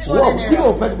left with 200 wọ́n kí ló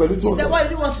naira. fẹ́ pẹ̀lú He said, 200 what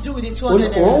did he want to do with the ó ní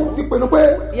 200 naira? òun ti pinnu pé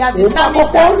He had òun bá determined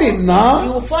kọ́kọ́ that rìn ná he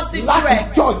will firstly láti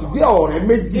trek. church dé ọ̀rẹ́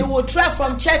méjì He will trek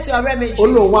from church to a remedy. ó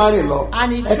lóun wá rìn lọ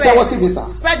And he ẹ tẹ́wọ́ sí mi trek.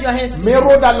 sà Spread your hands to mi me.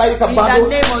 ró dá láyé In kábàdó the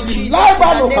name of Jesus.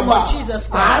 láìbàdó In the name kábà of Jesus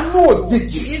Christ. àánú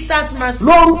òjijì Instant mercy.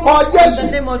 lórúkọ Jésù In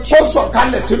the name of ó Jesus.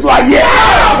 sọ̀kalẹ̀ sínú ayé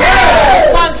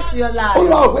Comes to your ó life.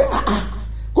 lọ́wọ́ pé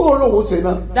kó o lóun ṣe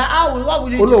náà That how will what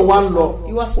will ó you lóun do? wá ń lọ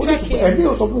He was ó ní trekking. ẹ̀mí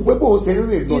ò sọ fún un pé bóun ṣe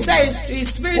rírìn lọ He said his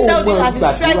spirit Ó told him máa as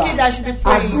he's trekking that he should be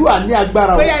praying. àdúrà ní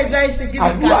agbára Prayer is very àdúrà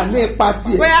significant. ní ipa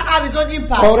tiẹ̀ Prayer have his own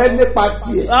impact. ọrẹ nípa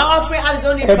tiẹ̀ Offering have his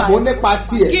own ẹ̀bùn impact. nípa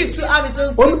tiẹ̀ Give to have his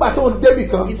own. onígbà tó ń débì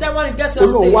kan He said when he gets to ó a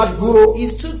lóun wá stage, dúró he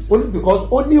stood. ó ní because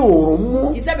ó ní òórùn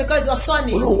mú He said because it was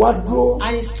sunny. ó lóun wá dúró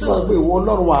And he ó stood. lọ pé ìwọ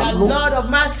Ọlọ́run The àánú Lord of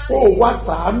mercy. ó wá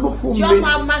ṣàánú fún mi Just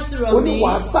have mercy ó on ní me.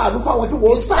 wàá ṣàánú fún àwọn tí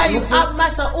wọ́n He said ṣàánú you fún have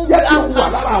mercy on whom jẹ́ you kí have n wà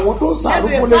lára mercy. àwọn tó Let ṣàánú me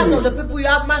be fún a part of lẹ́yìn the people you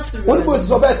have mercy ó ní bó with. ti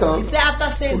sọ bẹ́ẹ̀ tán He said after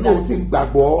saying olóhùn ti that,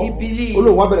 gbàgbọ́ he believed.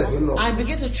 olóhùn wa bẹ̀rẹ̀ sí ń lọ And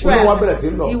began to olóhùn wa bẹ̀rẹ̀ sí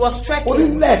ń trek. lọ He was ó ní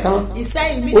trekking. lẹ́ẹ̀kan He said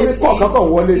ó ní immediately kọ̀ọ̀kan kan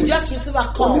wọlé he ni just received a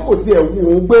ó ní call kò tiẹ̀ wù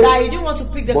ú gbé that he didn't want to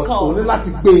pick the but call. òun ní láti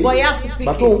gbé But he has to pick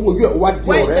bàtà òun wojú ẹ̀ wá it. di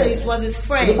When he ọ̀rẹ́ said ẹ̀ it was his ó ní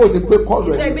friend, kò ti gbé kọ́ọ̀lù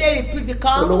he ẹ̀ said ní immediately he picked the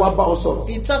ó ló call. wá bá ọ sọ̀rọ̀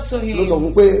He talked to ló sọ him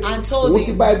fún pé and told òun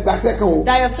ti him bá ẹ gbàṣẹ́ kan o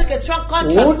that you have taken a strong òun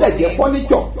contract dẹ̀ for jẹ́ him.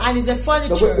 fọ́níṣọ̀ And it's a sọ pé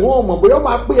furniture. òun ò mọ̀ bóyá ó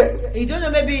máa pé ẹ You don't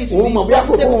know maybe it òun will mọ̀ be bóyá kò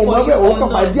profitable òun for mọ̀ you bẹ́ẹ̀ òun or kàn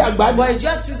máa dí àgbá not. ni But he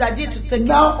just used that deal to take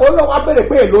náà it. ó lọ wá bèrè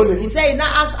pé èló ni He said he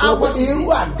now asked how Lọ pé much is irú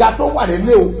it? àga tó wà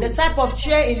nílé o The type of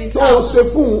chair in his tó o house ṣe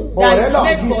fún that ọ̀rẹ́ is náà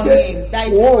made fi for ṣe him, that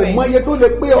is òun ò free. mọ iye tó lè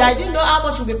pé ọ That I didn't know how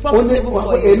much would be ó ní profitable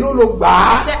for him. èló ló gbà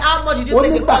á He said how much did you ó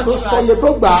take the nígbà tó contract? sọ iye tó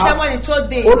gbà He á said when he told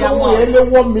Dave ó that lówó yẹn one. lé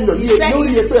 1 million He said lórí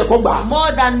iye tó yẹ kó gbà á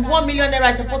more than 1 million naira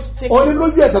is supposed to take. ó ní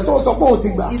lójú ẹsẹ̀ tó sọ pé òun ti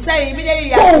gbà He said immediately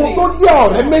he kóun had tó paid. dé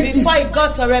ọ̀rẹ́ méjì Before he got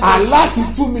to Rebbe, aláàtì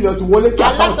 2 million ti wọlé sí a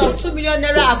lot àkáǹtì of 2 million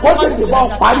naira have ó come tètè to bá ọ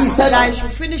his parí account iṣẹ́ that náà I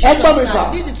should finish ẹ it gbọ́ mi on sà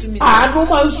time. Listen to me, sir. àánú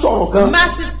máa ń sọ̀rọ̀ gan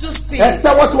Mercy to speak. ẹ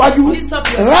tẹ́wọ́ síwájú Lift up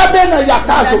your rábẹ́nà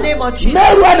yàtàzò In the name of Jesus.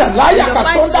 mẹ́rù ẹ̀dà láyà In the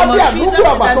kàtó mighty dábí name of àdúgbò Jesus, in the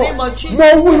àbàtọ̀ name of Jesus. mo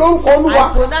wí lórúkọ olúwa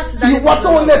I pronounce the name ìwọ of tó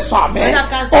the Lord. lè sọ àmẹ́ When I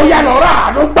can ó say yà it. lọ́rọ̀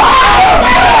àánú gbà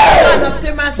God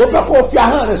obtain mo mercy. fẹ́ kó o fi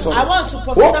ahọ́n rẹ sọ̀rọ̀ I want to ó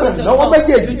prophesy kàn with your náwó tongue.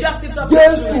 méjèèjì You just lift up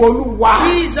jésù your hand. olúwa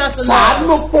Jesus Lord.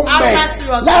 ṣàánú fún Have mẹ́ mercy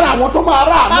on me. lára àwọn tó máa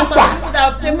rà àánú Pass on gbà the people that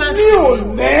obtain mercy. ní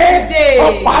òní Today.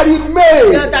 ọparí may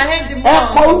You underhand the ẹ kọ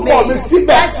month of orúkọ May. mi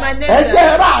síbẹ̀ Write my name ẹ there.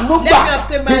 jẹ́ rà àánú Let gbà me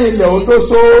obtain kí mercy. ilẹ̀ ò tó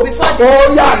so Before ó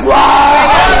the- yàdúrà.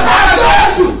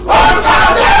 Jésù orúkọ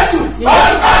Jésù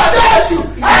orúkọ Jésù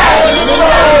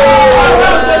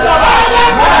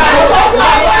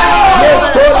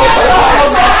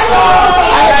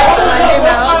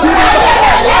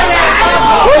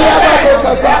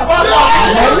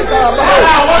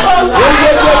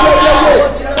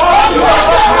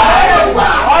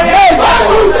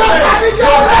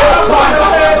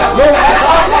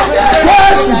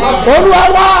olúwa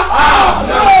wá.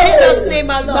 Jesus name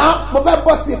alone. Now, mo fẹ́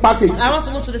bọ́ sí ipa kejì. I want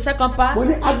to move to the second part. Mo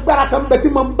ní agbára kan bẹ tí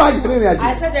mo ń bá yẹn rìnrìn àjò.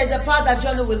 I said there is a part that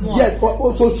journey will want. Yẹ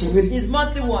oṣooṣù ni. His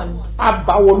monthly one.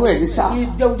 Àbàwọnú ẹ̀ ní sá.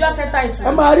 They will just enter into Ẹ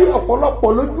it. máa rí ọ̀pọ̀lọpọ̀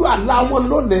lójú àlá wọn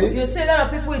lónìí. You see a lot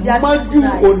of people in their Mọ́jú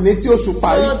tonight. òní tí oṣù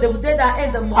parí. So the day that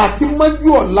end the month Àti mọ́jú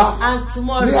ọ̀la and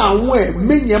tomorrow. ní àwọn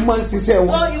ẹ̀mí yẹn máa ń ṣiṣẹ́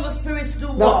No wọn. evil spirits do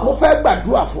Now, mo war. fẹ́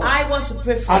gbàdúrà fún ọ. I want to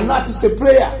pray for Àná you. àti ṣe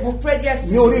prayer We prayed ní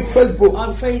yesterday orí Facebook.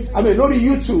 on Facebook, I mean lórí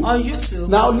YouTube. on YouTube.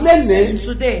 Now lẹ́nìí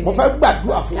Today, mo fẹ́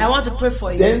gbàdúrà fún I ọ. want to pray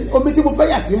for you. then omi tí mo fẹ́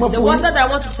yà sí mọ́ The fún water that I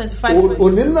want to sanctify for you.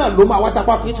 òní náà ló máa wá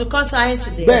sápá kan. It will come to our end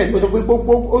today. bẹ́ẹ̀ ni mo sọ pé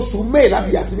gbogbo oṣù May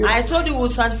láti yà sí mi. I told you we will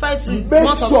sanctify to the make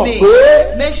month of sure May.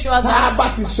 pé Make sure tá a that bá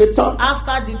ti ṣe tán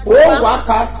after the ó program, wá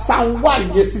ka Psalm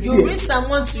 1 yẹn sí you tiẹ̀. read Psalm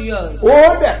 1 to yours.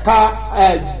 ó dẹ̀ ka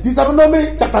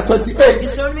Deuteronomy chapter 28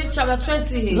 Deuteronomy chapter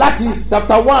 28. láti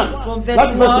chapter 1 From verse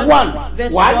láti verse 1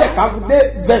 verse wàá 1 dẹ̀ ka dé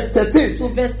verse 13 to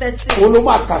verse 13.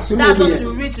 olóma kà sínú That's omi what yẹn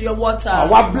you read to your water.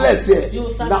 àwa bless yẹ You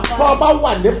will na sanctify. tó o bá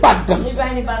wà ní Ìbàdàn If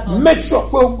any battle, make sure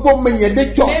pé o gbó mi yẹn dé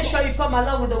make church sure you come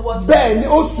along with the water. bẹ́ẹ̀ ni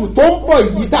oṣù tó ń bọ̀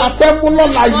yìí tá a fẹ́ mú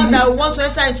lọ́la One yìí that we want to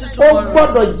enter into ó tomorrow.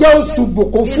 gbọ́dọ̀ jẹ́ oṣù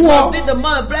bùkún It fún ọ will be the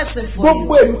month of blessing for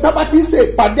gbogbo you. èmi tábà tí ń ṣe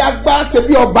ìpàdé agbára ṣe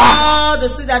bí ọba All the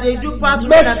things that they do proud to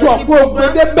make as sure a pé o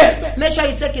program. gbé débẹ̀ Make sure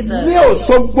you take it ní there.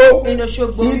 Òṣogbo In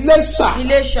Osogbo, Iléṣà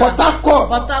Iléṣà, Port Harcourt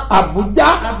Port Harcourt, Abuja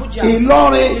Abuja,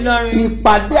 Ìlọrin Ìlọrin.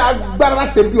 ìpàdé agbára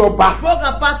ṣe bí ọba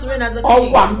program pass rain as a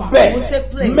king ọwà ń bẹ̀ will take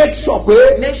place. make sure pé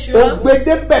Make sure o gbé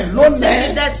débẹ̀ lónìí take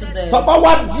it there today. tọ́ba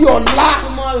wá di ọ̀la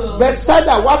Tomorrow.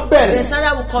 Bẹ́sẹ̀dà wá bẹ̀rẹ̀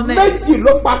Bethesda will comment. méjì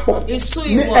ló papọ̀ It's two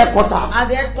in ní one. ẹ̀kọ́tà At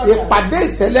the headquarters. ìpàdé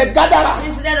ìṣẹ̀lẹ̀ Gádàrà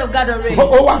Incident of gathering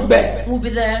ó wà ń bẹ̀ will be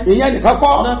there. ìyẹn nìkan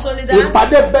kọ́ Not only that,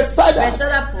 ìpàdé Bẹ́sẹ̀dà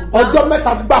Bethesda program. ọjọ́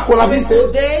mẹ́ta gbáko la fi ṣe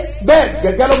 2 days. bẹ́ẹ̀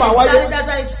gẹ́gẹ́ ló máa wáyé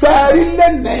sẹ́ẹ̀rí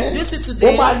lẹ́nẹ̀ẹ́ You see ó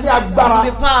today, máa ní agbára it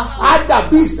will be powerful. á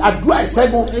dàbí àdúrà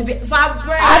ìṣẹ́gun It will be for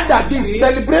prayer á dàbí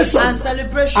celebration and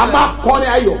celebration. a máa kọrin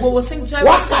ayọ̀ We will sing joyful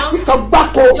wákàtí song. kan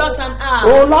gbáko Just an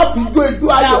hour. òun láfi jó ijó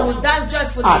That ayọ̀ will dance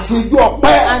joyfully. àti ijó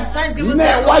ọpẹ́ And thanksgiving ní to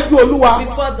iwájú Olúwa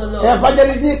before the Lord.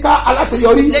 evangelist Yinka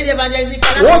Aláṣeyọrí Lady Evangelist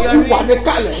ó ti wà ní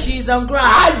kalẹ̀ She is on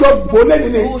ground. àjọ gbólé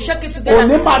nínú We will shake it together.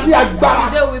 òní máa ní agbára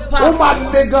Today will be ó powerful. máa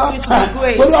le gan It will be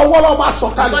great. torí ọwọ́ lọ́wọ́ máa sọ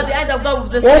But kalẹ̀ the end of God will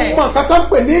be the ó same. mọ kankan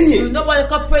pè níyìn You know what the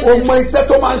cup praises. ó mọ iṣẹ́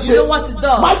tó máa ń ṣe You know what it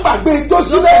does. má gbàgbé ijó Don't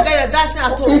sílẹ̀ forget your dancing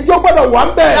at home. ijó gbọ́dọ̀ wà ń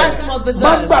bẹ̀ Dancing must be done.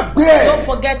 má gbàgbé ẹ̀ Don't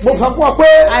forget mo it. sọ fún ọ pé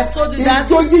I've told you that.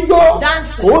 ijó jíjó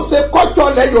Dancing. kò ṣe kọ́jọ́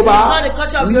lẹ Yorùbá It's not the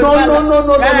culture of no Yoruba. no no no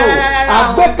no no Rárá.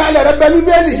 àgbékalẹ̀ rẹ bẹ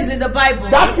Bíbélì It's in the Bible.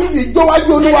 Dáfídì jó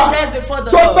wájú Olúwa David danced before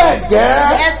the tó Lord. bẹ́ẹ̀ To gẹ́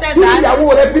the extent tí that ìyàwó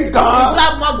rẹ fi kàn án his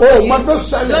wife mocked ó him. mọ tó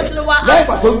ṣẹlẹ̀ Don't you know what lẹ́yìn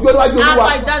ìgbà tó jó níwájú Olúwa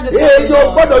After he danced before the èèyàn Lord.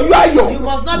 gbọ́dọ̀ yọ ayọ̀ You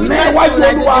must not be ní joyful iwájú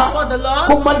like Olúwa before the Lord.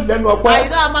 kó má lẹ́nu ọpẹ́ And you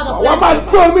don't amount of wọ́n máa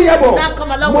thanksgiving. gbé omi yẹn bọ̀ Now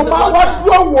come along mo with the máa wá water.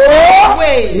 dúró wò ó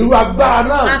Wait. irú agbára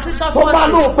náà And see some tó bá forces.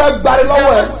 lóun fẹ́ gbari lọ́wọ́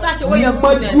They ẹ̀ want to snatch away your mọ́jú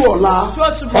goodness. ọ̀la Throw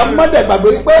tomorrow. ẹ mọ́dẹ̀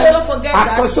gbàgbé pé And don't forget that.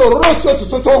 àkànṣe òróró tí ó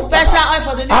tutù tó Special oil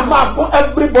for the new a máa month. fún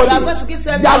everybody We are going to give to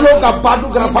everybody. yálò ka badu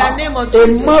garafa In the name of Jesus.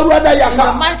 èmọ́rúwádà yàká In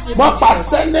the mighty name mọ́ of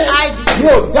pàṣẹ ní I decree. ní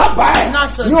ò dábàá ẹ̀ Not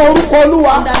so. ní orúkọ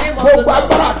Olúwa In the name of gbogbo the Lord.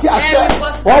 agbára àti àṣẹ Every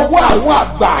force ọwọ́ that àwọn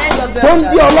àgbà End of the tó ń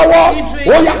di ọ lọ́wọ́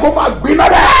Hindering. ó yẹ kó máa gbiná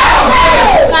bẹ́ẹ̀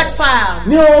Catch fire.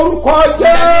 ní orúkọ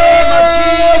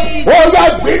Jésù ó yẹ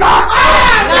gbiná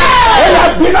ó yẹ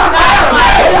gbiná ó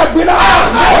yẹ gbiná ó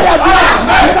yẹ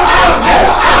gbiná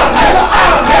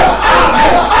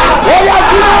ó yẹ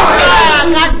gbiná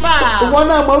Catch fire. ìwọ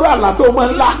náà mọ̀rú àlá tó máa ń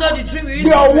lá You know the dream you used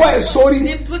gbé to ọwọ́ dream. ẹ̀ sórí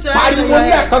Put your hands on pariwo your ní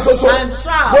head ẹ̀kan ṣoṣo and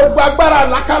shout. gbogbo agbára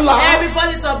àlákàlà Every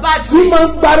voice of bad tí máa ń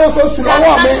dreams. gbárí oṣooṣù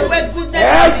lọ́wọ́ mi That's away goodness ẹ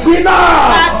from me. gbiná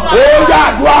Bad ó fire. yà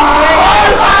dùá.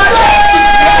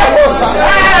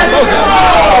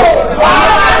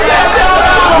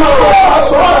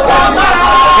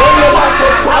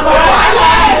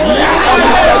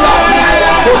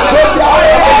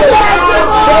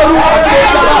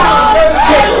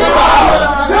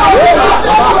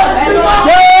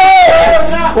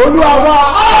 Olúwa wa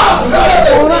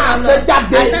òun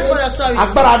àṣẹjáde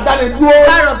agbára dánidúró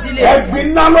ẹgbin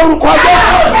náà lórúkọ jẹ́.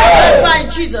 Fire in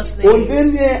Jesus' name. òní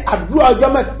ní àdúrà ọjọ́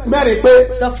mẹ́rin pé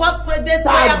The fourth days tá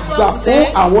a prayer gbà comes fún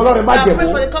àwọn ọlọ́rẹ̀ má that jẹ̀mú pray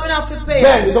for the coming out free prayer.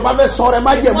 bẹ́ẹ̀ ni sọba fẹ́ sọ ọrẹ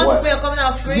má You jẹ̀mú want to ẹ̀ pray your coming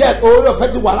out free? yẹ orí ọ̀fẹ́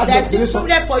ti wà láti There's ẹ̀sìn still sọ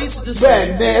privilege for you to do so. bẹ́ẹ̀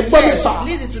ni ẹgbọ́n mi Yes, sà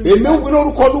listen to me, èmi ń sir. wí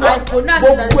lórúkọ Olúwa I pronounce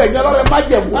gbogbo that- ẹ̀yẹ ọlọ́rẹ̀ má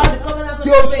jẹ̀mú All the covenants of tí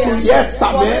ó prayer. sùn yẹ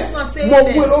sàmẹ́ For this one say mo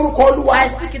amen. wí lórúkọ Olúwa I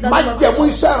speak in the má name of jẹ̀mú God.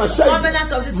 iṣẹ́ ìránṣẹ́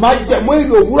Covenants of yìí this má ministry. jẹ̀mú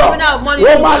èrè òwúrọ̀ Covenant of money. ó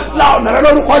máa la ọ̀nà rẹ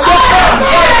lórúkọ jẹ́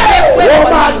ó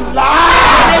máa là á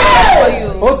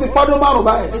ó ti pọ́dún márùn-ún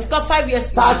báyìí It's got 5 years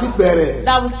tá a ti bẹ̀rẹ̀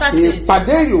that we started.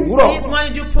 ìpàdé èrè òwúrọ̀ This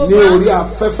morning due ní program orí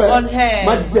afẹ́fẹ́ on air.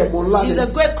 má jẹ̀mú ńlá ni It's a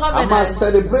great a covenant. máa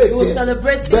celebrate We will ẹ̀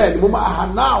celebrate it. bẹ́ẹ̀ ni mo máa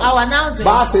I'll announce it.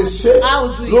 bá a ṣe ṣe I'll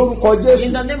do it. lórúkọ Jésù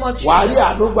In the name of Jesus. wàá rí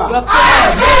àánúgbà Your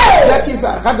prayers. jẹ́ kí n fi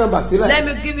àkádọ́mbà sílẹ̀ Let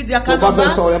me give you the tó account bá fẹ́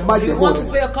number. sọ rẹ má You jẹ̀mú want to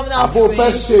pay your coming out àbò free.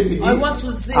 fẹ́ ṣe ìdí Or you want to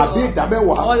zeal. àbí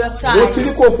ìdámẹ́wàá Or your tithes. mo ti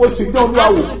ní kó o fosì ní olúwa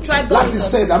Ask wò you to try God láti with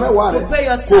ṣe us. ìdámẹ́wàá rẹ To pay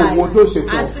your kó o wo tithes tó ṣe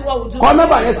fún and see what we'll do ọ kọ́ for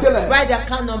nọ́mbà you. yẹn sílẹ̀ Write the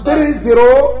account number.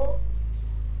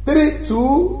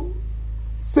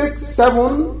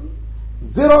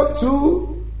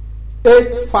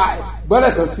 3032670285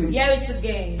 gbọ́dọ̀ kan sí Hear it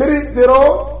again.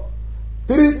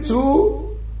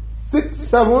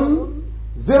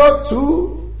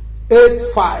 3032670285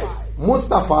 85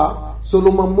 Mustapha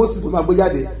Solomon Moses tó máa gbé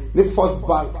jáde ní First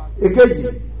Bank èkejì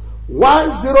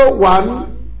 101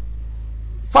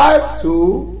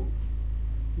 52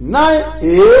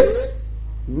 98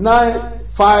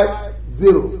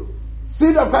 950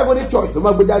 Seed of Christ Golden Church ló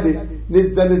máa gbé jáde ní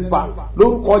Zenith Bank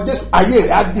lórúkọ Jésù ayé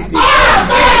rẹ̀ á dìde.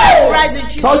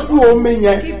 Tọ́jú omi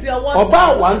yẹn ọba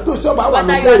àwa ń tó sọ́ba àwa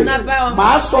ló dé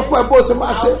màá sọ fún ẹ bó ṣe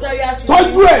máa ṣe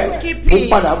tọ́jú ẹ̀ ó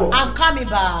padà bọ̀.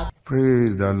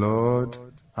 Praise the Lord,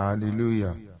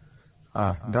 hallelujah.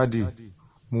 Daddy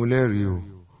mo lẹ́rìí o,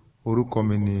 orúkọ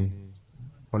mi ni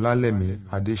Ọlálẹ̀mí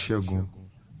Adéṣẹ́gun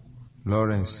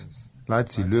Lawrence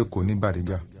láti ìlú Èkó ní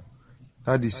Bàrígà.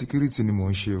 Daddy security ni mò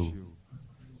ń ṣe o.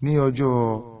 Ní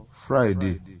ọjọ́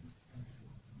Friday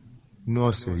ní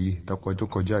ọ̀sẹ̀ yìí tọkọjọ́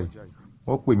kọjá yìí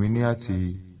wọ́n pè mí ní àti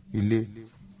ilé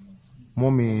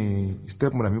mọ́mí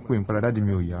stepmother mi pè mí padà dáàdì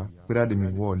mi ò yá pé dáàdì mi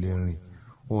wọ́ọ̀ lè rìn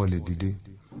wọ́ọ̀ lè dìde.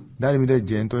 Dáàdì mi dẹ̀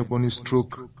jẹ́ nítorí pé ní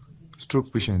stroke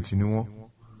patient ni wọ́n.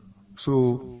 So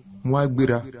mo wá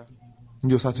gbéra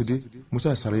níjọ́ Saturday mo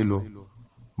ṣáà sáré lọ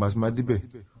bàtí máa débẹ̀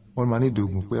wọ́n máa ní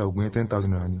ìdògùn pé ògùn yẹn 10,000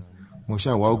 naira ni. Mo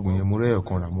ṣáà wá ògùn yẹn mo rẹ́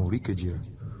ọ̀kan rà mo rí kejì rà.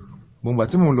 Gbọ̀ngbà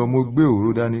tí mo lọ mo gbé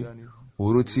òróró dání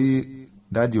òróró tí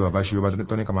dáàdì BabaSebioba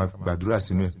tó ní ká máa gbàdúrà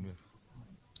sínú ẹ̀.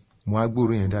 Mo á gbé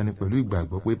òróró yẹn dání pẹ̀lú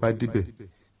ìgbàgbọ́ pé bá débẹ̀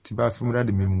tí bá fún mi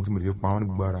dáàdì mi mu tí mo lè pa wọ́n ní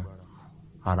gbogbo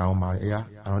ara wọn máa yá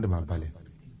ara wọn dẹ̀ máa balẹ̀.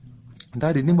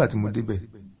 Dáàdì nígbà tí mo débẹ̀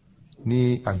ní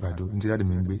àgbàdo ní tí dáàdì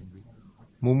mi ń gbé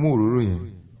mo mú òróró yẹn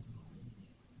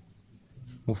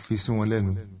mo fi sí wọn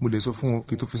lẹ́nu mo lè sọ fún wọn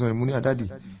kí tó fi sọ yẹn mo ní àdáàdì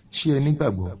ṣé ẹ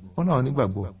nígbàgbọ́ wọn náà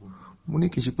nígbàgbọ́ mo ní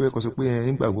kì í ṣe pé ẹ kọ sọ pé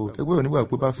ẹ nígbàgbọ́ ẹgbẹ́ ò nígbàgbọ́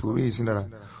pé bá fi orí yìí sí lára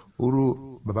oró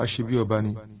BabaSebioba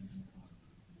ni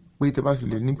pé tẹ bá fi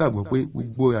lè nígbàgbọ́ pé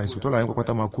gbogbo àìsàn tó láyé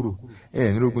pátá máa kúrò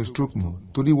ẹ ní rogun stroke mọ́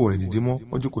torí ìwọ̀ rẹ̀ dìde mọ́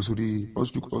wọ́n jókòó sórí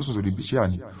ọ̀sùn sórí ibi iṣẹ́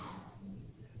àní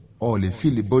ọ̀ lè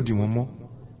fíìlì bọ́dì wọn mọ́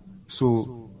so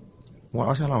wọn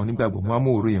aṣáá làwọn nígbàgbọ́ wọn á mú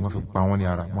òró yẹn wọn fi pa wọn ní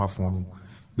ara wọn á fún wọn mu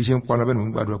bí ṣe ń pa lábẹ́nu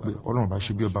ń gbàdúrà pé Ọlọ́run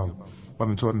BabaSebioba o bá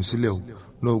mi tọ́ mi sílẹ̀ o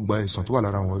lọ́wọ́ gba ẹ̀san tó wà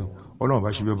lára wọn o Ọlọ́run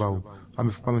BabaSebioba o bá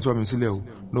mi tọ́ mi sílẹ̀ o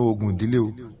lọ́wọ́ ogun ìdílé o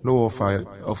lọ́wọ́ ọ̀fà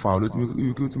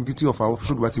tí ọ̀fà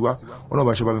ṣòdùbá ti wá Ọlọ́run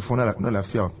BabaSebioba mi fún náà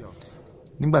láfíà o.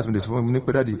 Nígbà tí mo dẹ̀ sọ fún mi ní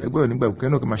pé dáàdi ẹgbẹ́ ò nígbà kẹ́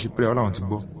náà kí n máa ṣe pé Ọlọ́run ti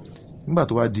gbọ́. Nígbà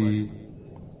tó wá di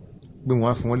pé wọ́n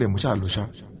á fún wọn lẹ̀ mo ṣáà lọ ṣá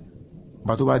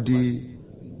bá tó wá di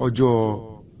ọjọ́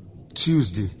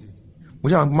Tuesday mo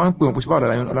ṣáà máa ń pè wọn pé ṣe báwo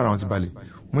lára wọn ti balẹ̀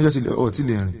mo jẹ́ ti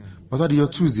lè rìn bá tó wá di ọjọ́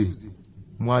Tuesday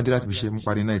mo á dé láti fi ṣe mo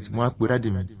parí night mo á pe dáàdi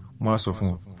mi mo á sọ fún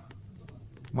wọn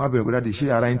mo á bẹ̀rẹ̀ pé dáàdi ṣé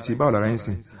ara yín ti báwo lára yín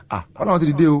sìn Ọlọ́run ti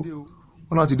dìde o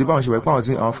Ọlọ́run ti dé báwọn ṣe wà pé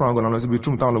àwọn fúnra wọn lọ síbi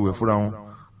túmù táwọn lọ wẹ̀ fúnra wọn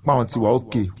páwọn ti wà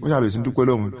ókè ó ṣàbẹ̀ sí dúpẹ́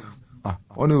lọ́hùn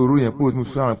wọ́n ní òru yẹn kúrò tí mo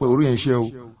fi hàn pé òru yẹn ṣe o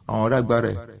àwọn ọ̀rẹ́ agbára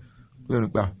ẹ̀ ló yẹn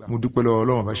nípa mo dúpẹ́ lọ́wọ́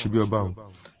Ọlọ́run BabaSebioba o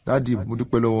dáàdì mo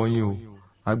dúpẹ́ lọ́wọ́ yín o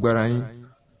agbára yín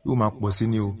yóò máa pọ̀ sí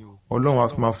ni o Ọlọ́run á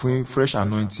máa fún yín fresh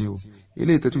anointing o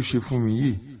eléyìí tẹ́ tún ṣe fún mi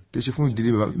yìí tẹ́ ṣe fún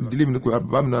ìdílé mi ní pé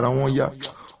bàbá mi nára wọn yá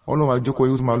Ọlọ́run àjọkọ̀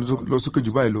yóò tún máa lọ sókè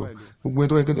jù báyìí lọ gbogbo ẹni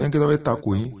tó fẹ́ takò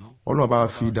yín Ọlọ́run bá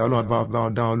fi ìdá Ọlọ́run bá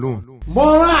dá wọn lóhùn. Mo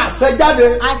rán àṣẹ jáde.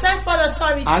 I send for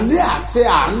authority. Àní àṣẹ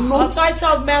àánú. Authority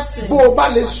of mercy. Bó o bá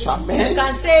lè ṣàmẹ́. You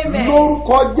can say amen.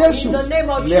 Lórúkọ Jésù. In the name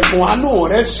of Jesus. Lẹ̀kùn àánú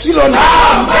rẹ̀ ṣí lónìí.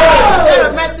 Amen. The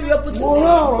mercy will open to me. Mo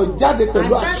rán ọ̀rọ̀ jáde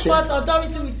pẹ̀lú àṣẹ. I send forth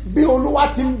authority with. Bí Olúwa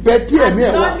ti ń bẹ tí ẹ̀mí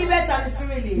ẹ̀ wá. God liveth and his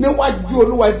spirit lives. Níwájú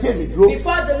Olúwa tí èmi dúró.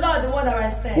 Before the Lord, the word that I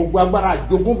stand. Gbogbo agbára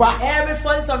àjogúnbá. Every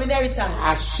force of inheritance.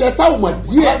 Àṣẹ táwọn mọ̀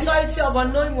díẹ̀. Authority of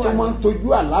unknown one. Tó máa ń tọ́jú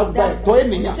àlágbá ẹ̀tọ́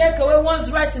ènìyàn. Take away one's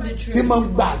right in the truth. Tí máa ń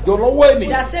gba àjọ lọ́wọ́ ènìyàn.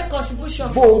 That take contribution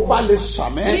bó o bá lè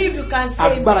sàmẹ́. If you can say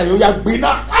agbára yóò ya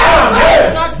gbiná.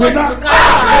 Gbiná.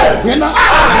 Gbiná.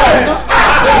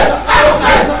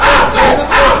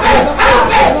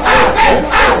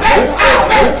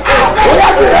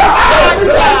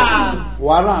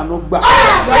 Wàhálà àánú gbà.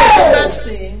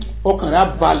 Ọkàn rẹ̀ á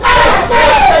balẹ̀.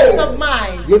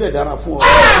 Yóò lè dára fún ọ.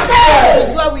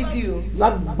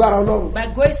 Lágbára Ọlọ́run. By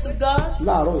grace of God.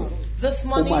 Láàárọ̀ yìí. This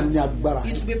morning, it will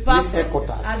be powerful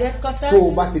at the headquarters.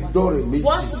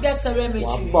 Once you get a remedy, you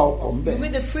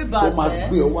meet the free bus there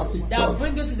that will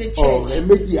bring you to the church. Or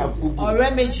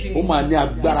remedy. It will be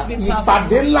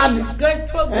powerful. Great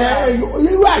program.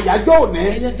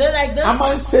 In a day like this,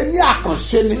 we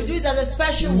do it as a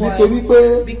special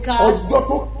one because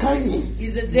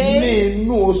it's a day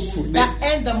that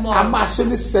end the month. A máa ṣe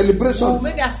ní celebration. We will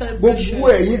make a celebration. Gbogbo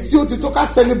ẹ̀yin tí ó ti tó ká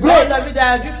celebrate. All of you that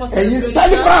are due for celebration. Ẹ̀yin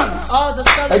celebrant. All the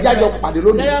celebrants. Ẹ jájọ pàdé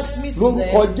lónìí. Let us meet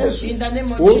lórúkọ today. Jésù. In the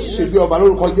name of ó Jesus. ṣe bí ọba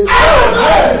lórúkọ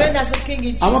Jésù. Reign as a king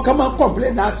in Jesus. Àwọn kan máa ń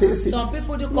complain náà ṣe é ṣe. Some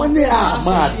people do wọ́n ní complain.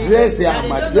 àmà àdírẹ́sì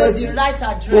àmà àdírẹ́sì. Right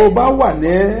address. Tó o bá wà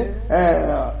ní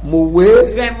Mòwe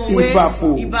Ìbàfò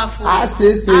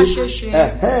àṣeṣe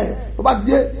tó bá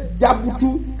dé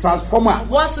Jábútú transformer.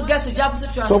 Once you get to Jábútú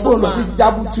transformer. Sọ pé o lọ sí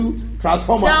Jábútú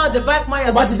transformer. Tell the bike man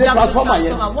you're going to Jábútú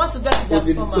transformer. Once you get to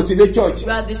transformer. O ti dé church.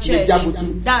 You are the church. Ní Jábútú.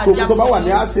 Tó bá wà ní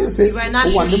àṣeṣe o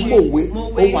wà ní Mòwe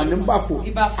o wà ní Ìbàfò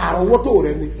àrọ́wọ́tò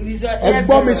rẹ ni.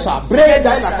 Ẹgbọ́n mi sà bírèdì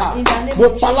àyìnlá mo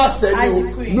paláṣẹ ni o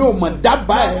mi ò mọ̀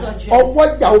dábàá ẹ̀ ọwọ́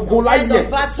ìjà ogun láyé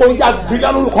ó yà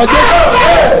gbiná lórúkọ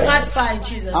Jésù. Can't find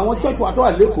Jesus. Àwọn church wà tó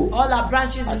wà lẹ́kọ̀ọ́. All our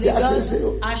branches in Lagos.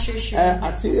 Àṣeṣe.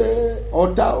 Àti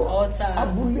Ọ̀tà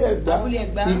Abúlé Ẹ̀gbá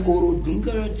Ìkòròdú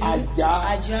Àjà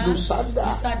Lùsádà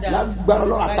lágbára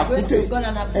Ọlọ́run àtàkùtè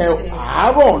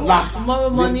àárọ̀ ọ̀la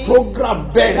ní program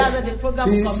bẹ̀rẹ̀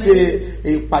tí í ṣe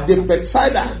ìpàdé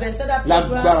Bethsaida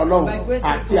lágbára Ọlọ́run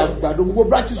àti àgbàdo gbogbo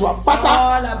branches wa pátá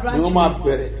ni wọ́n máa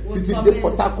bẹ̀rẹ̀ títí dé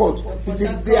Port Harcourt títí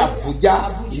dé Àbújá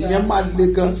ìyẹn máa le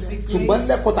gan ṣùgbọ́n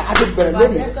lẹ́kọ̀ọ́ta á ti bẹ̀rẹ̀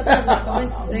lónìí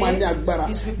ó máa ní agbára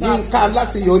Yínká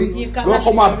Aláṣeyọrí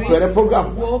lọ́kọ́ máa bẹ̀rẹ̀ program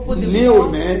ní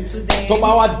òní tó bá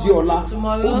wá di ọ̀la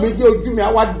ó méjì ojú mi á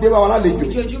wá dé bá wa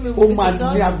lálejò ó máa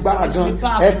ní agbára gan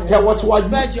ẹ tẹ́wọ́ síwájú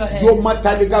yóò má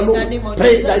taniga ló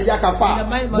pírẹ́dà yakafa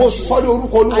mo sọ ní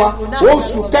orúkọ Olúwa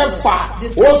oṣù kẹfà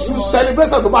oṣù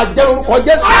celebration tó máa jẹ́ orúkọ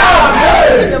Jésù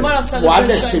wà á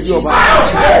dẹ̀ ṣe bí ọba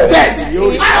bẹ́ẹ̀ ni yóò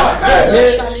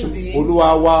Jésù Olúwa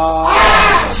wa.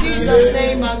 Jesus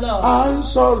name alone. À ń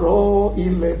sọ̀rọ̀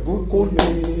ilẹ̀ bùkún ni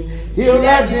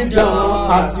ilẹ̀ dídán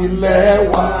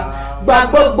àtìlẹ́wà gba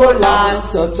gbogbo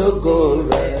láṣọ tógo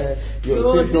rẹ̀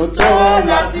yóò ti dùn tán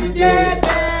láti débẹ̀.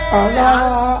 Ara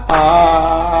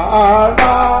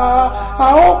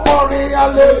a ó kọrin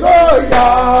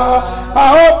hallelujah a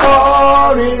ó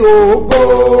kọrin ògo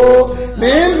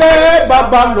nílé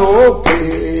baba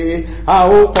lókè a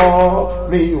ó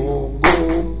kọrin ògo.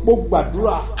 Mo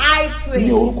gbàdúrà. I pray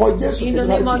ní orúkọ Jésù in the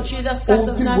name of Jesus Christ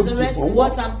of Nazareth,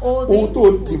 what I'm holding, ohun tó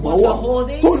dì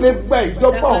mọ́wọ́ tó lè gba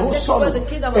ìjọba ọ̀run sọ̀rọ̀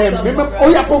ẹ̀mí mẹ́fọ́ ó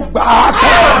yẹ kó gbà á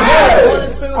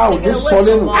sọ̀rọ̀ a ò ní sọ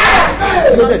lẹ́nu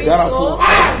yóò lè dára fún ọ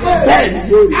bẹ́ẹ̀ ni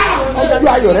yóò rí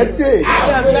ọjọ́ ayọ̀ rẹ dé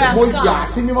mo yà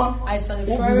sí mímọ́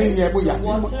mi yẹn mo yà sí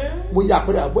mímọ́ mo yà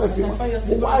pẹ̀lú àbọ̀ ẹ̀fí mọ́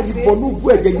mo wá rí bọ́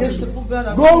lóògùn ẹ̀jẹ̀ Jésù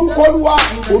lórúkọ Olúwa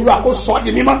Olúwa kó sọ ọ́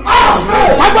di mímọ́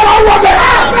agbára wọ bẹ́ẹ̀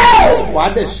wà á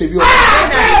dẹ̀ ṣe bí ọ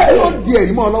yóò di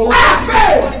ẹ̀rí mọ́ ọ lọ́wọ́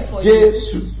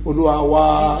Jésù Olúwa wa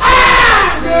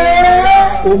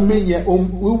omi yẹn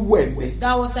wíwẹ̀ ni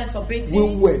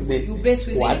wíwẹ̀ ni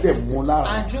wà á dẹ̀ mú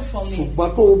lára ṣùgbọ́n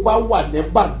tó o bá wà ní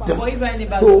Ìbàdàn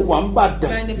tó o wà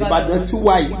ní Ìbàdàn tí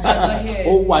wà yìí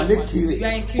o wà ní Kiri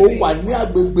o wà ní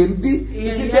agbègbè ń bí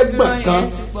títí dé Gbọ̀ngàn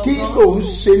kí ló ń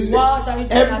ṣe lé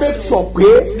ẹ mẹ́tọ̀ pé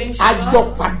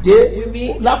àjọpàdé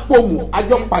lápòmù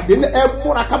àjọpàdé ẹ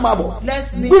múra ká máa bọ̀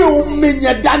bí omi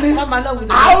yẹn dání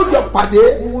àjọpàdé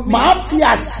máa fi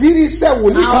àṣírí iṣẹ́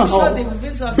wòlíì kan hàn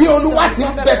bí Olúwa ti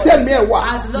bẹ̀tẹ̀ mi ẹ̀ wà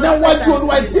níwájú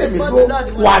Olúwa tí èmi dúró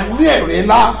wà ní ẹ̀rí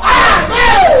ńlá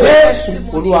Jésù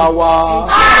Olúwa wa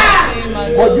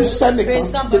kọjú sẹ́nìkan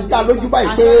ti dá lójú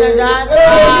báyìí pé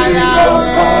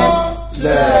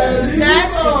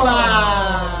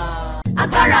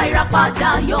agbára ìràpadà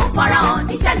yóò farahàn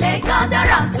níṣẹ̀lẹ̀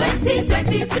gàdára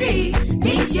 2023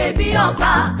 ní ṣe bí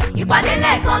ọba ìpàdé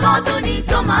lẹ́ẹ̀kan lọ́dún ní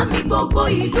tó máa mi gbogbo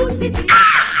ìlú títí.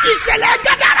 ìṣẹ̀lẹ̀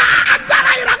gàdára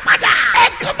agbára ìràpadà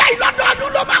ẹ̀kan báyìí lọ́dọọdún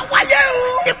ló máa ń wáyé o.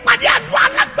 ìpàdé àdúrà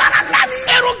alágbára ńlá ni.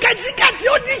 èrò kẹ̀tíkẹ̀tí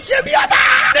ó di ṣe bí ọba.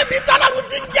 níbi tọ́lọ́run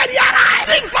ti ń jẹ́rìí ara ẹ̀.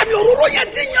 tí nfàmì òróró yẹn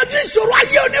ti yanjú ìṣòro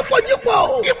ayé onípojúpo.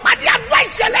 ìpàdé àdúrà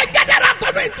ìṣẹ̀lẹ̀ gàdára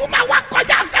tọdún ìtumọ̀ wa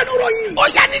kọjá fẹnuròyìn. ó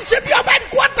yá ní ṣe bí ọba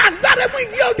headquarters gbáre mú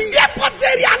ìdí òbí.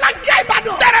 airporteri alájà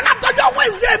Ìbàdàn. bẹ̀rẹ̀ látọjọ́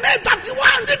Wednesday May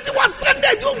 31 títí wọ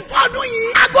Sunday June 4 ọdún yìí.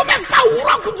 aago 6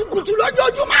 òwúrọ̀ kùtùkùtù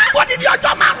lójoojúmọ́. odidi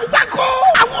ọjọ́ 5 gbáko.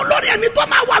 àwọn olórí ẹ̀mí tó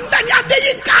máa wà ń bẹ̀ ní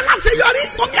Adéyínká Aláṣeyọrí.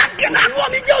 Omi Akínàánú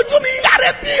omi jẹ́ ojú mi. Yàrá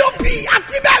POP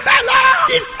àti bẹ́ẹ̀ bẹ́ẹ̀ lọ.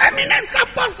 His Eminence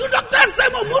Apostle Dr.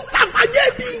 Semo Mustafa